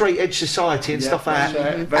of the straight edge society and Yeah, stuff like that's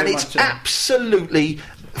that. right. Very And it's much so. absolutely,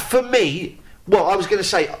 for me, well, I was going to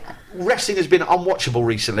say, wrestling has been unwatchable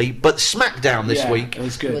recently, but SmackDown this Yeah, week, it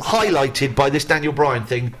was good. highlighted by this Daniel Bryan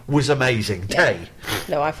thing, was amazing. Yeah. Tay.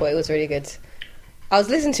 No, I thought it was really good. I was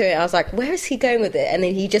listening to it, I was like, where is he going with it? And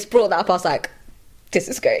then he just brought that up, I was like, this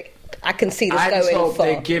is great. I can see this I just going hope far.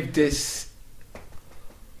 they give this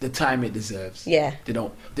the time it deserves. Yeah. They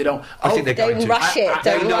don't. I think they're going Don't to. rush it.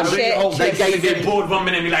 Don't I rush really it. hope They gave Get him. bored 1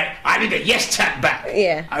 minute and be like, I need a yes tap back.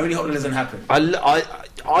 Yeah. I really hope that doesn't happen.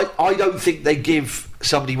 I don't think they give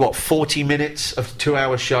somebody 40 minutes of a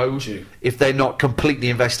 2-hour show True. if they're not completely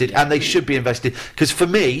invested, and they should be invested, because for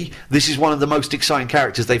me this is one of the most exciting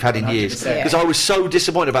characters they've had in years, 100%. because I was so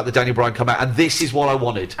disappointed about the Daniel Bryan come out, and this is what I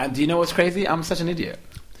wanted. And do you know what's crazy? I'm such an idiot.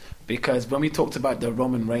 Because when we talked about the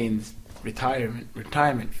Roman Reigns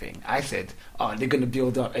retirement thing, I said, oh, they're going to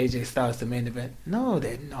build up AJ Styles to main event. No,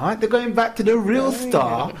 they're not. They're going back to the real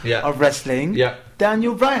star Yeah. of wrestling, Yeah.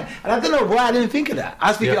 Daniel Bryan. And I don't know why I didn't think of that. I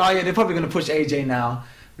was thinking, Yeah. oh yeah, they're probably going to push AJ now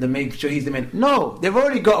to make sure he's the main. No, they've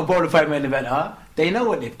already got a bona fide main eventer. They know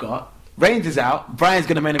what they've got. Reigns is out. Bryan's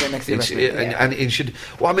going to main event next year. And it should.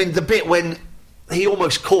 Well, I mean, the bit when he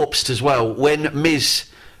almost corpsed as well, when Miz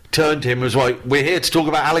turned to him and was like, we're here to talk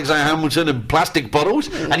about Alexander Hamilton and plastic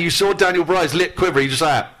bottles, and you saw Daniel Bryan's lip quiver, he just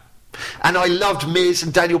like, and I loved Miz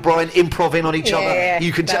and Daniel Bryan improving on each Yeah, other. yeah,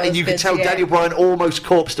 You could that was good, tell yeah. Daniel Bryan almost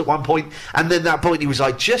corpsed at one point, and then that point he was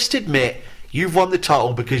like, just admit you've won the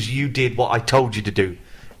title because you did what I told you to do.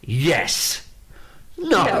 Yes.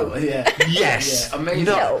 No. No. Yeah. Yes. Yeah, amazing.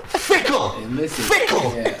 No. Fickle. Amazing.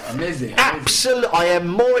 Fickle. Yeah, amazing. Absolutely, I am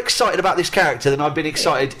more excited about this character than I've been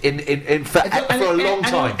excited in for a long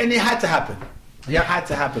time. And it had to happen. It had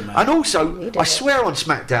to happen, man. And also, I swear on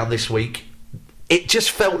SmackDown this week, it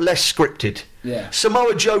just felt less scripted. Yeah.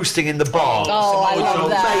 Samoa Joe's thing in the bar. Oh, I love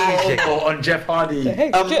that. Amazing. Or on Jeff Hardy.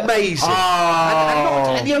 Amazing.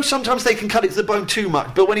 And you know, sometimes they can cut it to the bone too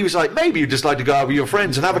much, but when he was like, maybe you'd just like to go out with your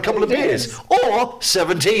friends and have a couple of beers, or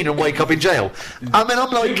 17 and wake up in jail. I mean,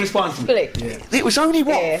 I'm like, Responsible. it was only,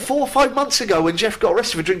 4 or 5 months ago when Jeff got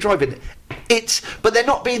arrested for drink driving. But they're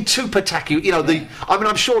not being super tacky. You know, I mean,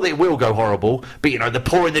 I'm sure they will go horrible, but, you know, they're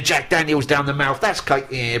pouring the Jack Daniels down the mouth, that's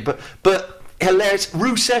but hilarious.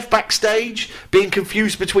 Rusev backstage being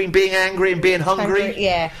confused between being angry and being hungry.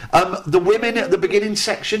 The women at the beginning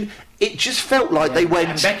section, it just felt like they went.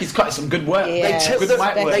 And Becky's got some good work. Yeah.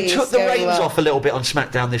 They took the reins off a little bit on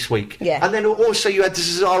SmackDown this week. Yeah. And then also you had the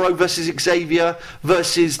Cesaro versus Xavier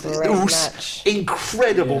versus match.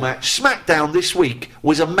 Incredible match. SmackDown this week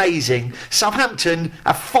was amazing. Southampton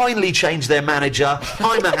have finally changed their manager.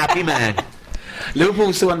 I'm a happy man.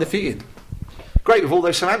 Liverpool's still undefeated. Great with all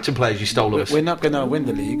those Southampton players you stole of us. We're not going to win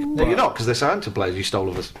the league. No, you're not, because they're Southampton players you stole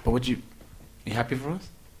of us. But you happy for us?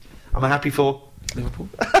 I'm happy for Liverpool?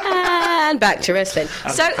 And back to wrestling.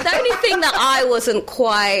 So the only thing that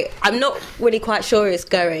I'm not really quite sure is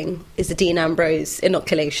the Dean Ambrose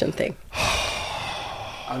inoculation thing.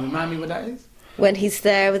 Remind me what that is? When he's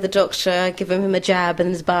there with the doctor, giving him a jab in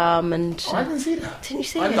his bum, and I didn't see that. didn't you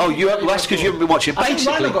see it? Oh, that's because you haven't been watching. I think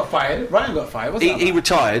Basically, Ryan got fired. What's he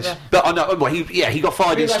retired, but I know. Well, he got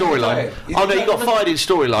fired in storyline. Oh no, he got fired in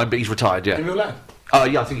storyline, but he's retired. Yeah. in real life?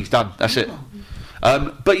 Yeah, I think he's done. That's it.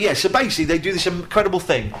 But yeah, so basically they do this incredible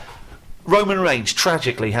thing. Roman Reigns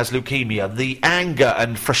tragically has leukemia. The anger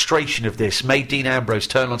and frustration of this made Dean Ambrose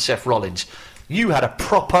turn on Seth Rollins. You had a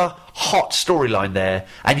proper hot storyline there,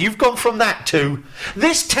 and you've gone from that to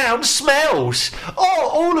this town smells. Oh,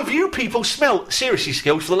 all of you people smell. Seriously,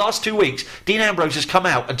 Skills, for the last 2 weeks, Dean Ambrose has come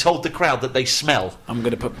out and told the crowd that they smell. I'm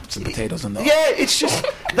going to put some potatoes on that. Yeah, it's just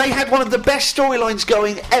they had one of the best storylines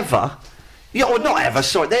going ever. Yeah, or not ever.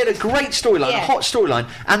 Sorry, they had a great storyline, a hot storyline,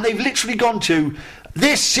 and they've literally gone to.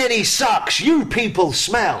 This city sucks. You people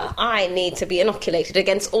smell. I need to be inoculated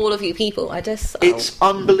against all of you people. It's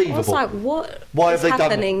unbelievable. I was like, what Why is have they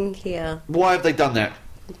happening here? Why have they done that?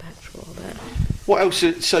 Petrol there. What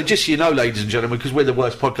else? So just so you know, ladies and gentlemen, because we're the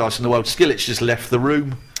worst podcast in the world, Skillit's just left the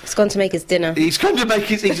room. He's gone to make his dinner. He's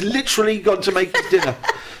literally gone to make his dinner.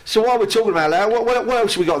 So while we're talking about that, what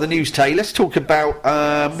else have we got in the news, Tay? Let's talk about,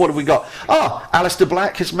 what have we got? Alistair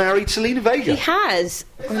Black has married Selena Vega. He has.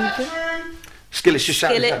 Skillit's just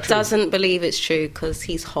shouting. Skillit doesn't believe it's true because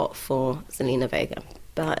he's hot for Selena Vega.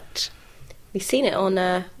 But we've seen it on,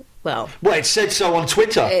 well, it said so on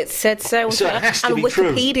Twitter. It said so on So it Twitter. has to and be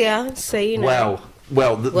true. Wikipedia, so you know.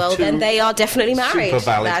 Well, the two then they are definitely married. Super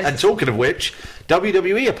valid. And talking of which,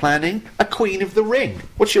 WWE are planning a Queen of the Ring.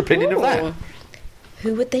 What's your opinion of that?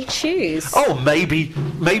 Who would they choose? Oh, maybe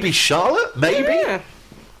Charlotte? Maybe? Yeah.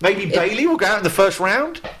 Maybe Bayley will go out in the first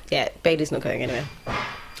round? Yeah, Bailey's not going anywhere.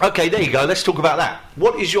 Okay, there you go. Let's talk about that.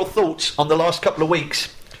 What is your thoughts on the last couple of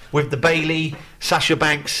weeks with the Bayley, Sasha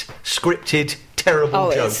Banks, scripted,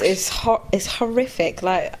 terrible jokes? It's horrific.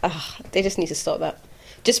 Like, they just need to stop that.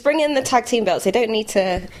 Just bring in the tag team belts. They don't need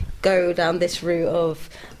to go down this route of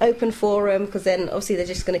open forum, because then obviously they're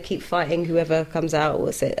just going to keep fighting whoever comes out.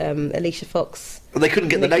 Was it Alicia Fox? Well, they couldn't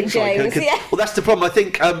get the names right. Yeah. Well, that's the problem. I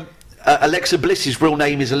think Alexa Bliss's real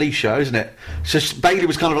name is Alicia, isn't it? So Bayley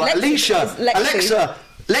was kind of like, Alicia, Alexa,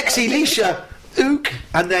 Lexi, Alicia, ook.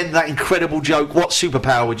 And then that incredible joke, what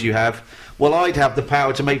superpower would you have? Well, I'd have the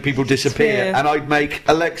power to make people disappear, and I'd make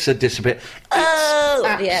Alexa disappear.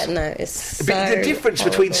 It's so the difference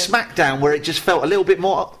between SmackDown, where it just felt a little bit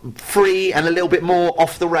more free and a little bit more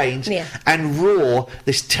off the reins, and Raw,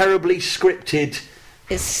 this terribly scripted,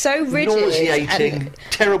 it's so rigid, nauseating,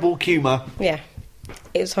 terrible humour. Yeah,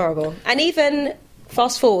 it was horrible. And even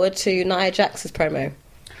fast forward to Nia Jax's promo.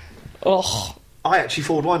 Oh. I actually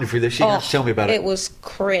forward-winded through this. You have to tell me about it. It was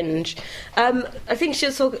cringe. I think she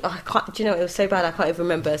was talking. Do you know, it was so bad I can't even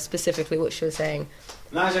remember specifically what she was saying.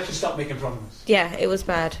 Now I can stop making promises. Yeah, it was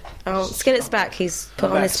bad. Skillet's back. He's put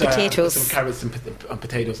on his potatoes. Some carrots and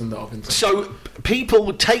potatoes in the oven. So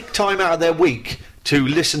people take time out of their week to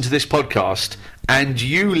listen to this podcast, and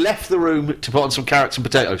you left the room to put on some carrots and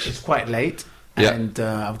potatoes. It's quite late. Yeah. And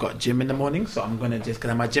I've got gym in the morning, so I'm going to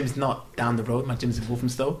because my gym's not down the road, my gym's in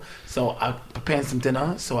Walthamstow, so I'm preparing some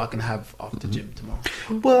dinner so I can have after gym tomorrow.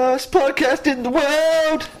 Worst podcast in the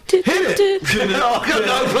world! Hit it! No,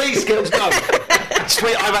 please, Skills, no.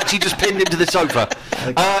 Sweet, I've actually just pinned him to the sofa.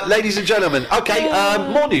 Ladies and gentlemen,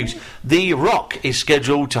 more news. The Rock is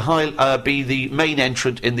scheduled to be the main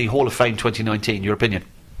entrant in the Hall of Fame 2019. Your opinion?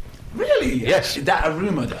 Really? Yes. Is that a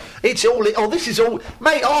rumour, though? It's all. Oh, this is all,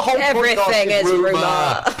 mate. Our whole podcast Everything is rumour.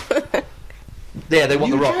 rumour. Yeah, they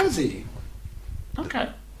want New the Rock. Jersey. Okay.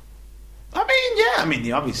 I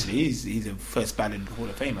mean, obviously, he's a first ballot Hall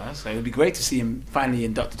of Famer, so it would be great to see him finally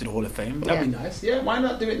inducted to the Hall of Fame. That'd be nice. Yeah, why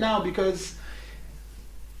not do it now? Because,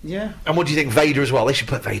 yeah. And what do you think, Vader as well? They should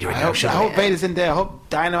put Vader in I now, hope, shouldn't they? Vader's in there. I hope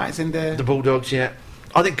Dynamite's in there. The Bulldogs, yeah.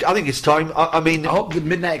 I think it's time. I mean, I hope the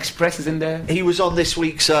Midnight Express is in there. he was on this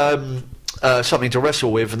week's Something to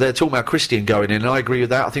Wrestle With, and they're talking about Christian going in, and I agree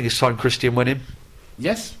with that. I think it's time Christian win him.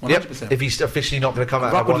 Yes, 100%. Yep. If he's officially not going to come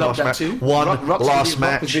out Rock and would have love one that last match. too. One Rock's last Rock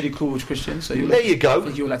match. was really cool with Christian. So There you go. I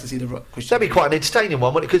think you would like to see the Rock Christian. That'd be quite an entertaining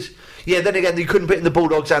one, wouldn't it? Because, yeah, then again, you couldn't put in the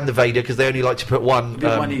Bulldogs and the Vader because they only like to put one.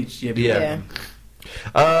 One each. Yeah.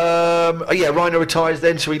 Rhino retires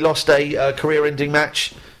then, so he lost a career-ending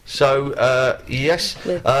match. So, yes.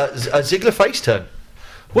 Ziggler face turn.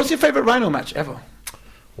 What's your favourite Rhino match ever?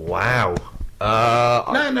 Wow.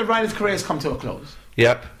 Now the Rhino's career has come to a close.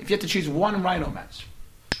 Yep. If you had to choose one Rhino match,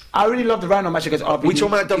 I really love the Rhino match against RVD. We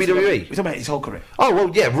talking about WWE? We're talking about his whole career. Oh, well,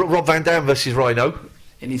 yeah, Rob Van Dam versus Rhino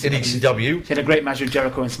In ECW. He had a great match with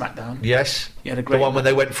Jericho and Smackdown. Yes. He had a The great one when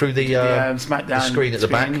they went through the Smackdown the screen at the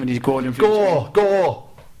back. when he scored him. through Gore.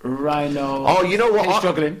 Rhino. Oh, you know what? He's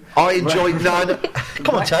struggling. I enjoyed none.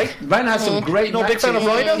 Come on, Tay. Rhino has some great Not a big fan of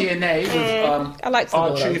Rhino? TNA with I like to know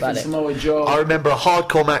R-Truth about and it. Samoa Joe. I remember a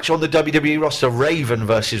hardcore match on the WWE roster, Raven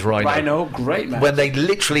versus Rhino. Rhino, great match. When they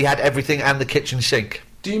literally had everything and the kitchen sink.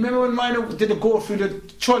 Do you remember when Rhino did a gore through the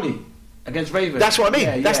trolley against Raven? That's what I mean.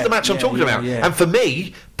 Yeah, That's the match I'm talking about. yeah. And for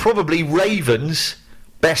me, probably Raven's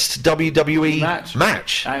best WWE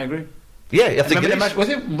match. I agree. Yeah, I think Remember it the is. match? Was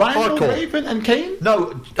it Rhino, Hardcore. Raven, and Kane?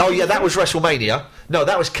 No, that was WrestleMania. No,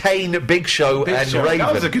 that was Kane, Big Show, Big and Show. Raven.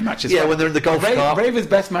 That was a good match as Yeah, well. when they're in the golf cart. Raven's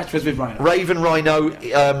best match was with Rhino. Raven Rhino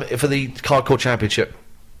for the Hardcore Championship.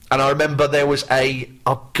 And I remember there was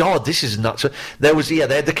this is nuts. There was, they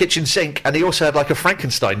had the kitchen sink, and he also had like a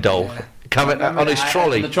Frankenstein doll coming on his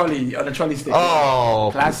trolley. On the trolley stick. Oh.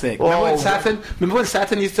 Classic. Oh. Remember when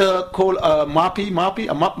Saturn used to call Moppy?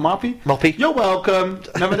 Moppy. You're welcome.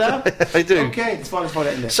 Remember that? I do. Okay, it's fine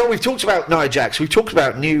that in there. So we've talked about Nia Jax, we've talked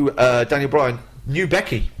about new Daniel Bryan, new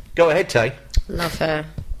Becky. Go ahead, Tay. Love her.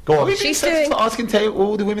 Go on. Are we being She's sexist doing- for asking Tay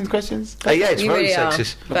all the women's questions? Yeah, it's You very really are,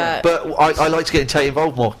 sexist. but- I like to get Tay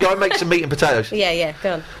involved more. Go and make some meat and potatoes. Yeah,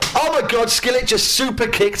 go on. Oh my God, Skillit just super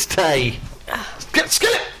kicked Tay.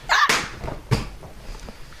 Skillit!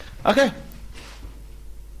 Okay.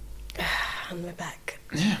 And we're back.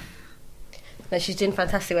 Yeah. No, she's doing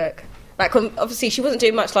fantastic work. Like, obviously, she wasn't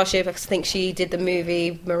doing much last year because I think she did the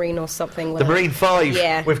movie Marine or something. The whatever. Marine 5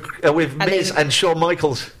 Yeah. with Miz and Shawn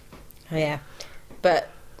Michaels. Oh, yeah. But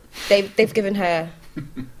they've given her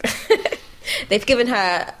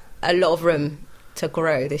a lot of room to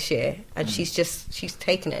grow this year, and she's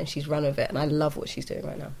taken it and she's run with it, and I love what she's doing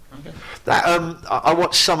right now. Okay. That I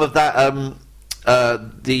watched some of that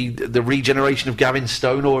the regeneration of Gavin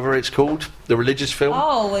Stone, or whatever it's called, the religious film.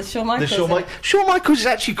 Oh, with Shawn Michaels. Shawn Michaels is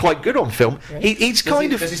actually quite good on film. Really? He's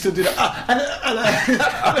Does he still do that?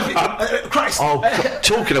 Christ! Oh,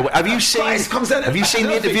 talking of, have you seen? Christ comes down. Have you seen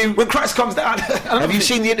the interview? When Christ comes down? Have you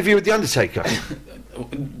seen the interview with the Undertaker?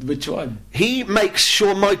 Which one? He makes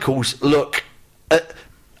Shawn Michaels look.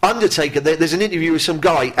 Undertaker. There's an interview with some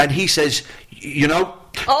guy, and he says, you know.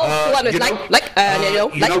 Oh, the one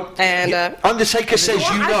with Undertaker says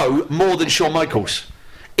more than Shawn Michaels.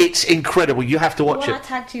 It's incredible. You have to watch I it.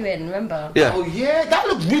 tagged you in, remember? Yeah. Oh yeah, that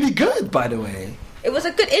looked really good, by the way. It was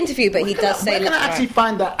a good interview, but he does say... Where can I actually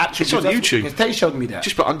find that? It's on YouTube. Because Tay showed me that.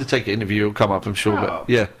 Just put Undertaker interview, it'll come up, I'm sure. Oh. But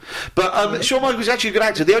yeah, but Shawn Michaels is actually a good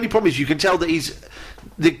actor. The only problem is you can tell that he's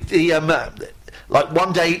like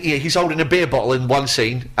one day he's holding a beer bottle in one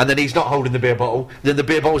scene, and then he's not holding the beer bottle. Then the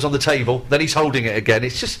beer bottle's on the table. Then he's holding it again.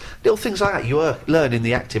 It's just little things like that you learn in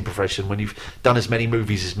the acting profession when you've done as many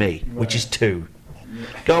movies as me, which is 2.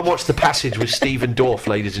 Go and watch The Passage with Stephen Dorff,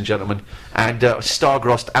 ladies and gentlemen, and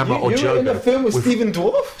Stargrost, Amma or You were in a film with Stephen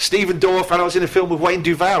Dorff? Stephen Dorff, and I was in a film with Wayne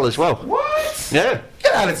Duvall as well. What? Yeah.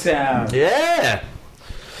 Get out of town. Yeah.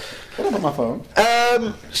 What about my phone?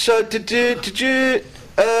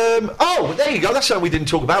 Oh, there you go. That's something we didn't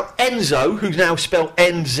talk about. Enzo, who's now spelled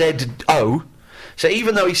Nzo. So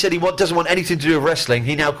even though he said he doesn't want anything to do with wrestling,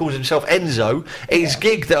 he now calls himself Enzo. His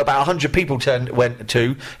gig that about 100 people went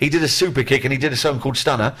to, he did a super kick and he did a song called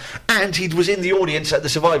Stunner, and he was in the audience at the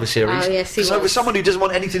Survivor Series. Oh, yes, he so was. for someone who doesn't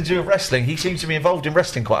want anything to do with wrestling, he seems to be involved in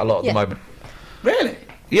wrestling quite a lot at the moment. Really?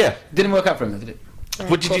 Yeah. Didn't work out for him, did it?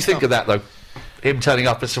 What did you think of that, though? Him turning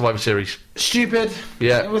up at Survivor Series. Stupid.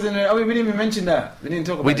 Yeah. It wasn't. We didn't even mention that. We didn't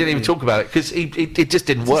talk about it. We didn't even talk about it because it just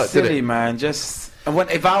didn't work, Silly, did it? man. Just. And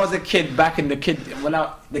if I was a kid back in the kid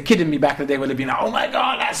in me back in the day would have been like, oh my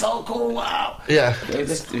god, that's so cool, wow. Yeah. It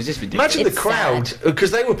was just ridiculous. Imagine the It's crowd,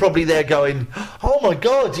 because they were probably there going, oh my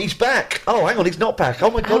god, he's back. Oh, hang on, he's not back.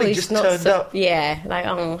 Oh my god, he he's just not turned up. Yeah, like,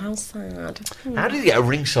 oh, how sad. How did he get a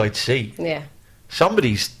ringside seat? Yeah.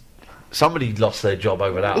 Somebody lost their job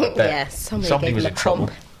over that, I bet. Yeah, somebody was gave in him a trouble.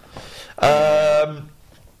 pump.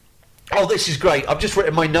 Oh, this is great. I've just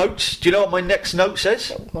written my notes. Do you know what my next note says?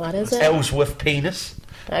 What is it? Ellsworth penis.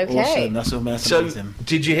 Okay. Awesome. That's what So, amazing.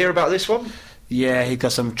 did you hear about this one? Yeah, he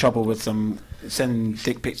got some trouble with sending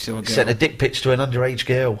dick pics to a girl. Sent a dick pitch to an underage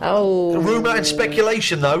girl. Oh. Rumour and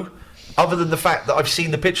speculation, though, other than the fact that I've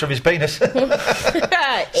seen the picture of his penis.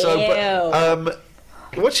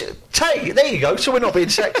 Tay, there you go. So we're not being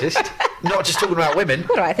sexist. Not just talking about women.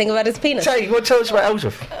 What do I think about his penis? Tay, you want to tell us about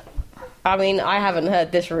Ellsworth? I mean, I haven't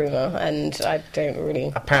heard this rumour, and I don't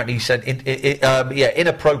really... Apparently he sent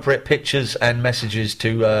inappropriate pictures and messages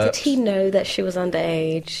to... Did he know that she was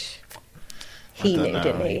underage? He knew,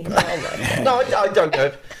 didn't he? Oh my God. No, I don't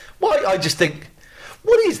know. Why? I just think,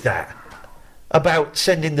 what is that about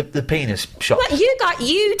sending the penis shots? What,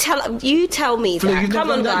 you tell me Flo, that. you've Come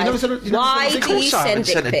never on, done that? You guys. never sent a- you never Why sent a- do you Of course I haven't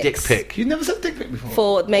send sent a dick dick pics? pic. You never sent a dick pic before?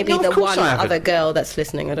 For maybe No, of the course one I haven't. other girl that's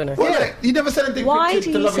listening. I don't know. Well, like, you never sent a dick Why pic do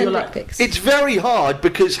to the you love of your send life? dick pics? It's very hard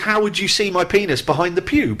because how would you see my penis behind the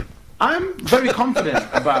pube? I'm very confident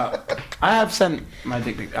about... I have sent my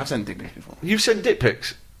dick pic. I've sent dick pics before. You've sent dick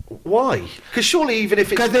pics. Why? Because surely even if it's...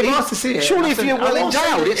 Because they've asked to see it. Surely I if said- you're well I won't send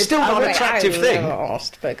endowed, it. it's still not an attractive I thing. never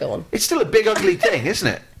asked, but go on. It's still a big ugly thing, isn't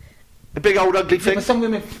it? A big old ugly Yeah, thing. but some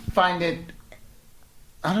women find it...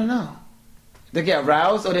 I don't know. They get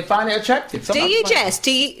aroused or they find it attractive. Some Do you, find- Jess?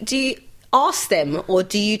 Do you ask them, or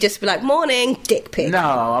do you just be like, morning, dick pic?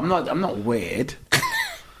 No, I'm not weird.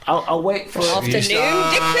 I'll wait for... Afternoon,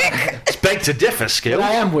 dick pic? It's beg to differ, Skill.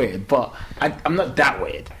 Well, I am weird, but I'm not that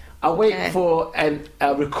weird. I'll wait Okay. for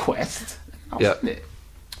a request. I'll Yeah. send it.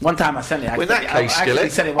 One time I sent it. Well, in that case,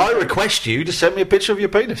 Skillet, I request you to send me a picture of your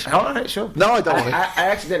penis. All right, sure. No, I don't want it.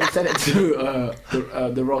 I accidentally sent it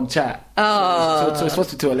to the wrong chat. So it's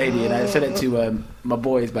supposed to be to a lady, and I sent it to my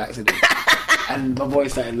boys by accident. And my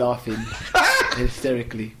boys started laughing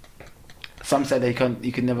hysterically. Some said you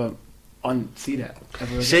can never see that. ever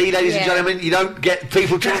again. See, ladies and Yeah. gentlemen, you don't get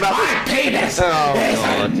people talking about My penis Oh, is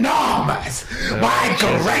God. enormous. My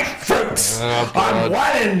grapefruits Oh, are God.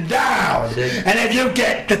 one and down. See. And if you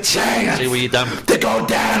get the chance See what you done. to go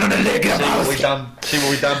down on the leg of See what we those done. See what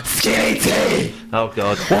we done. Skillit, Oh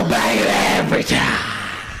God. we'll bang it every time.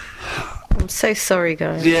 I'm so sorry,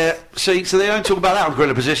 guys. Yeah. See, so they don't talk about that on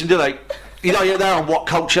Gorilla Position, do they? You know, they're on What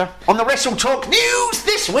Culture. On the Wrestle Talk News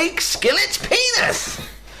this week, Skillet's penis.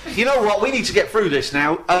 You know what? We need to get through this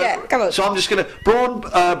now. Yeah, come on. So I'm just going to Braun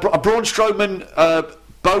Strowman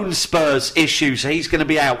bone spurs issue. So he's going to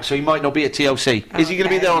be out. So he might not be at TLC. Is he going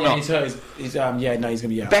to be there or Yeah, not? he's he's going to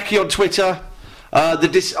be out. Becky on Twitter. Stephanie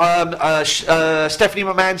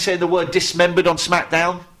McMahon saying the word dismembered on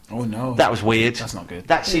SmackDown. Oh no, That was weird. That's not good.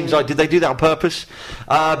 That seems like, did they do that on purpose?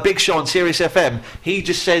 Big Sean on Sirius FM, he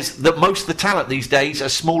just says that most of the talent these days are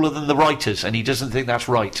smaller than the writers, and he doesn't think that's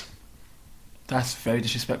right. That's very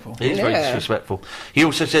disrespectful. It is very Yeah. disrespectful. He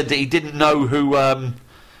also said that he didn't know who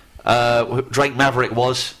Drake Maverick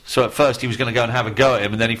was, so at first he was going to go and have a go at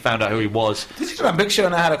him, and then he found out who he was. Did you know Big Show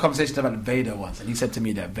and I had a conversation about Vader once, and he said to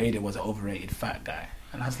me that Vader was an overrated fat guy,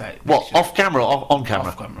 and I was like, What, Big Show- off camera or on camera?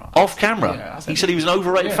 Off camera. Off camera? Yeah, I He said he was an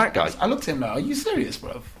overrated Yeah. fat guy. I looked at him like, are you serious,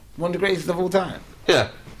 bro? One of the greatest of all time. Yeah.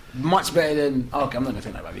 Much better than... Okay, I'm not going to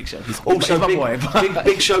say that about Big Show. He's Also, my Big, boy. but-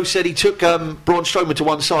 Big Show said he took Braun Strowman to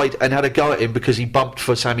one side and had a go at him because he bumped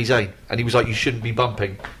for Sami Zayn. And he was like, you shouldn't be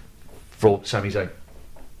bumping for Sami Zayn.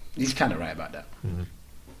 He's kind of right about that.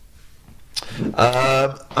 And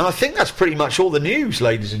I think that's pretty much all the news,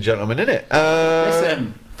 ladies and gentlemen, isn't it?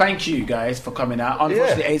 Listen, thank you guys for coming out.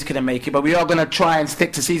 Unfortunately, Ace couldn't make it, but we are going to try and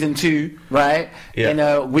stick to season 2, right? Yeah. In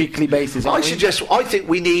a weekly basis. I think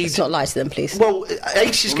we need... Let's not lie to them, please. Well,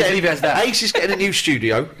 Ace is, We'll leave it as that. Ace is getting a new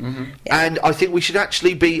studio, and I think we should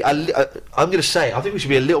actually be. I'm going to say, I think we should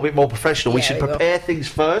be a little bit more professional. We Yeah, should we will. prepare things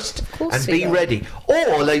first course and we be will. ready.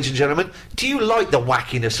 Or, ladies and gentlemen, do you like the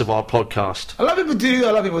wackiness of our podcast? A lot of people do, a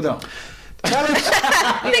lot of people don't. Tell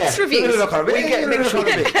us. Mixed reviews. We get mixed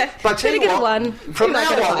reviews. But I tell Really you good what, one. from Really now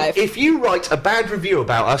good on, five. if you write a bad review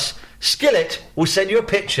about us, Skillit will send you a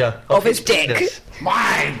picture Of his dick. penis.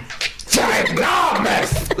 Mine,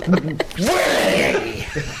 ginormous, Willie.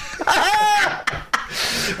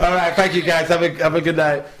 All right, thank you guys. Have a good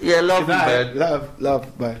night. Yeah, love Good you, night. man.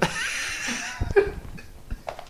 Love, bye.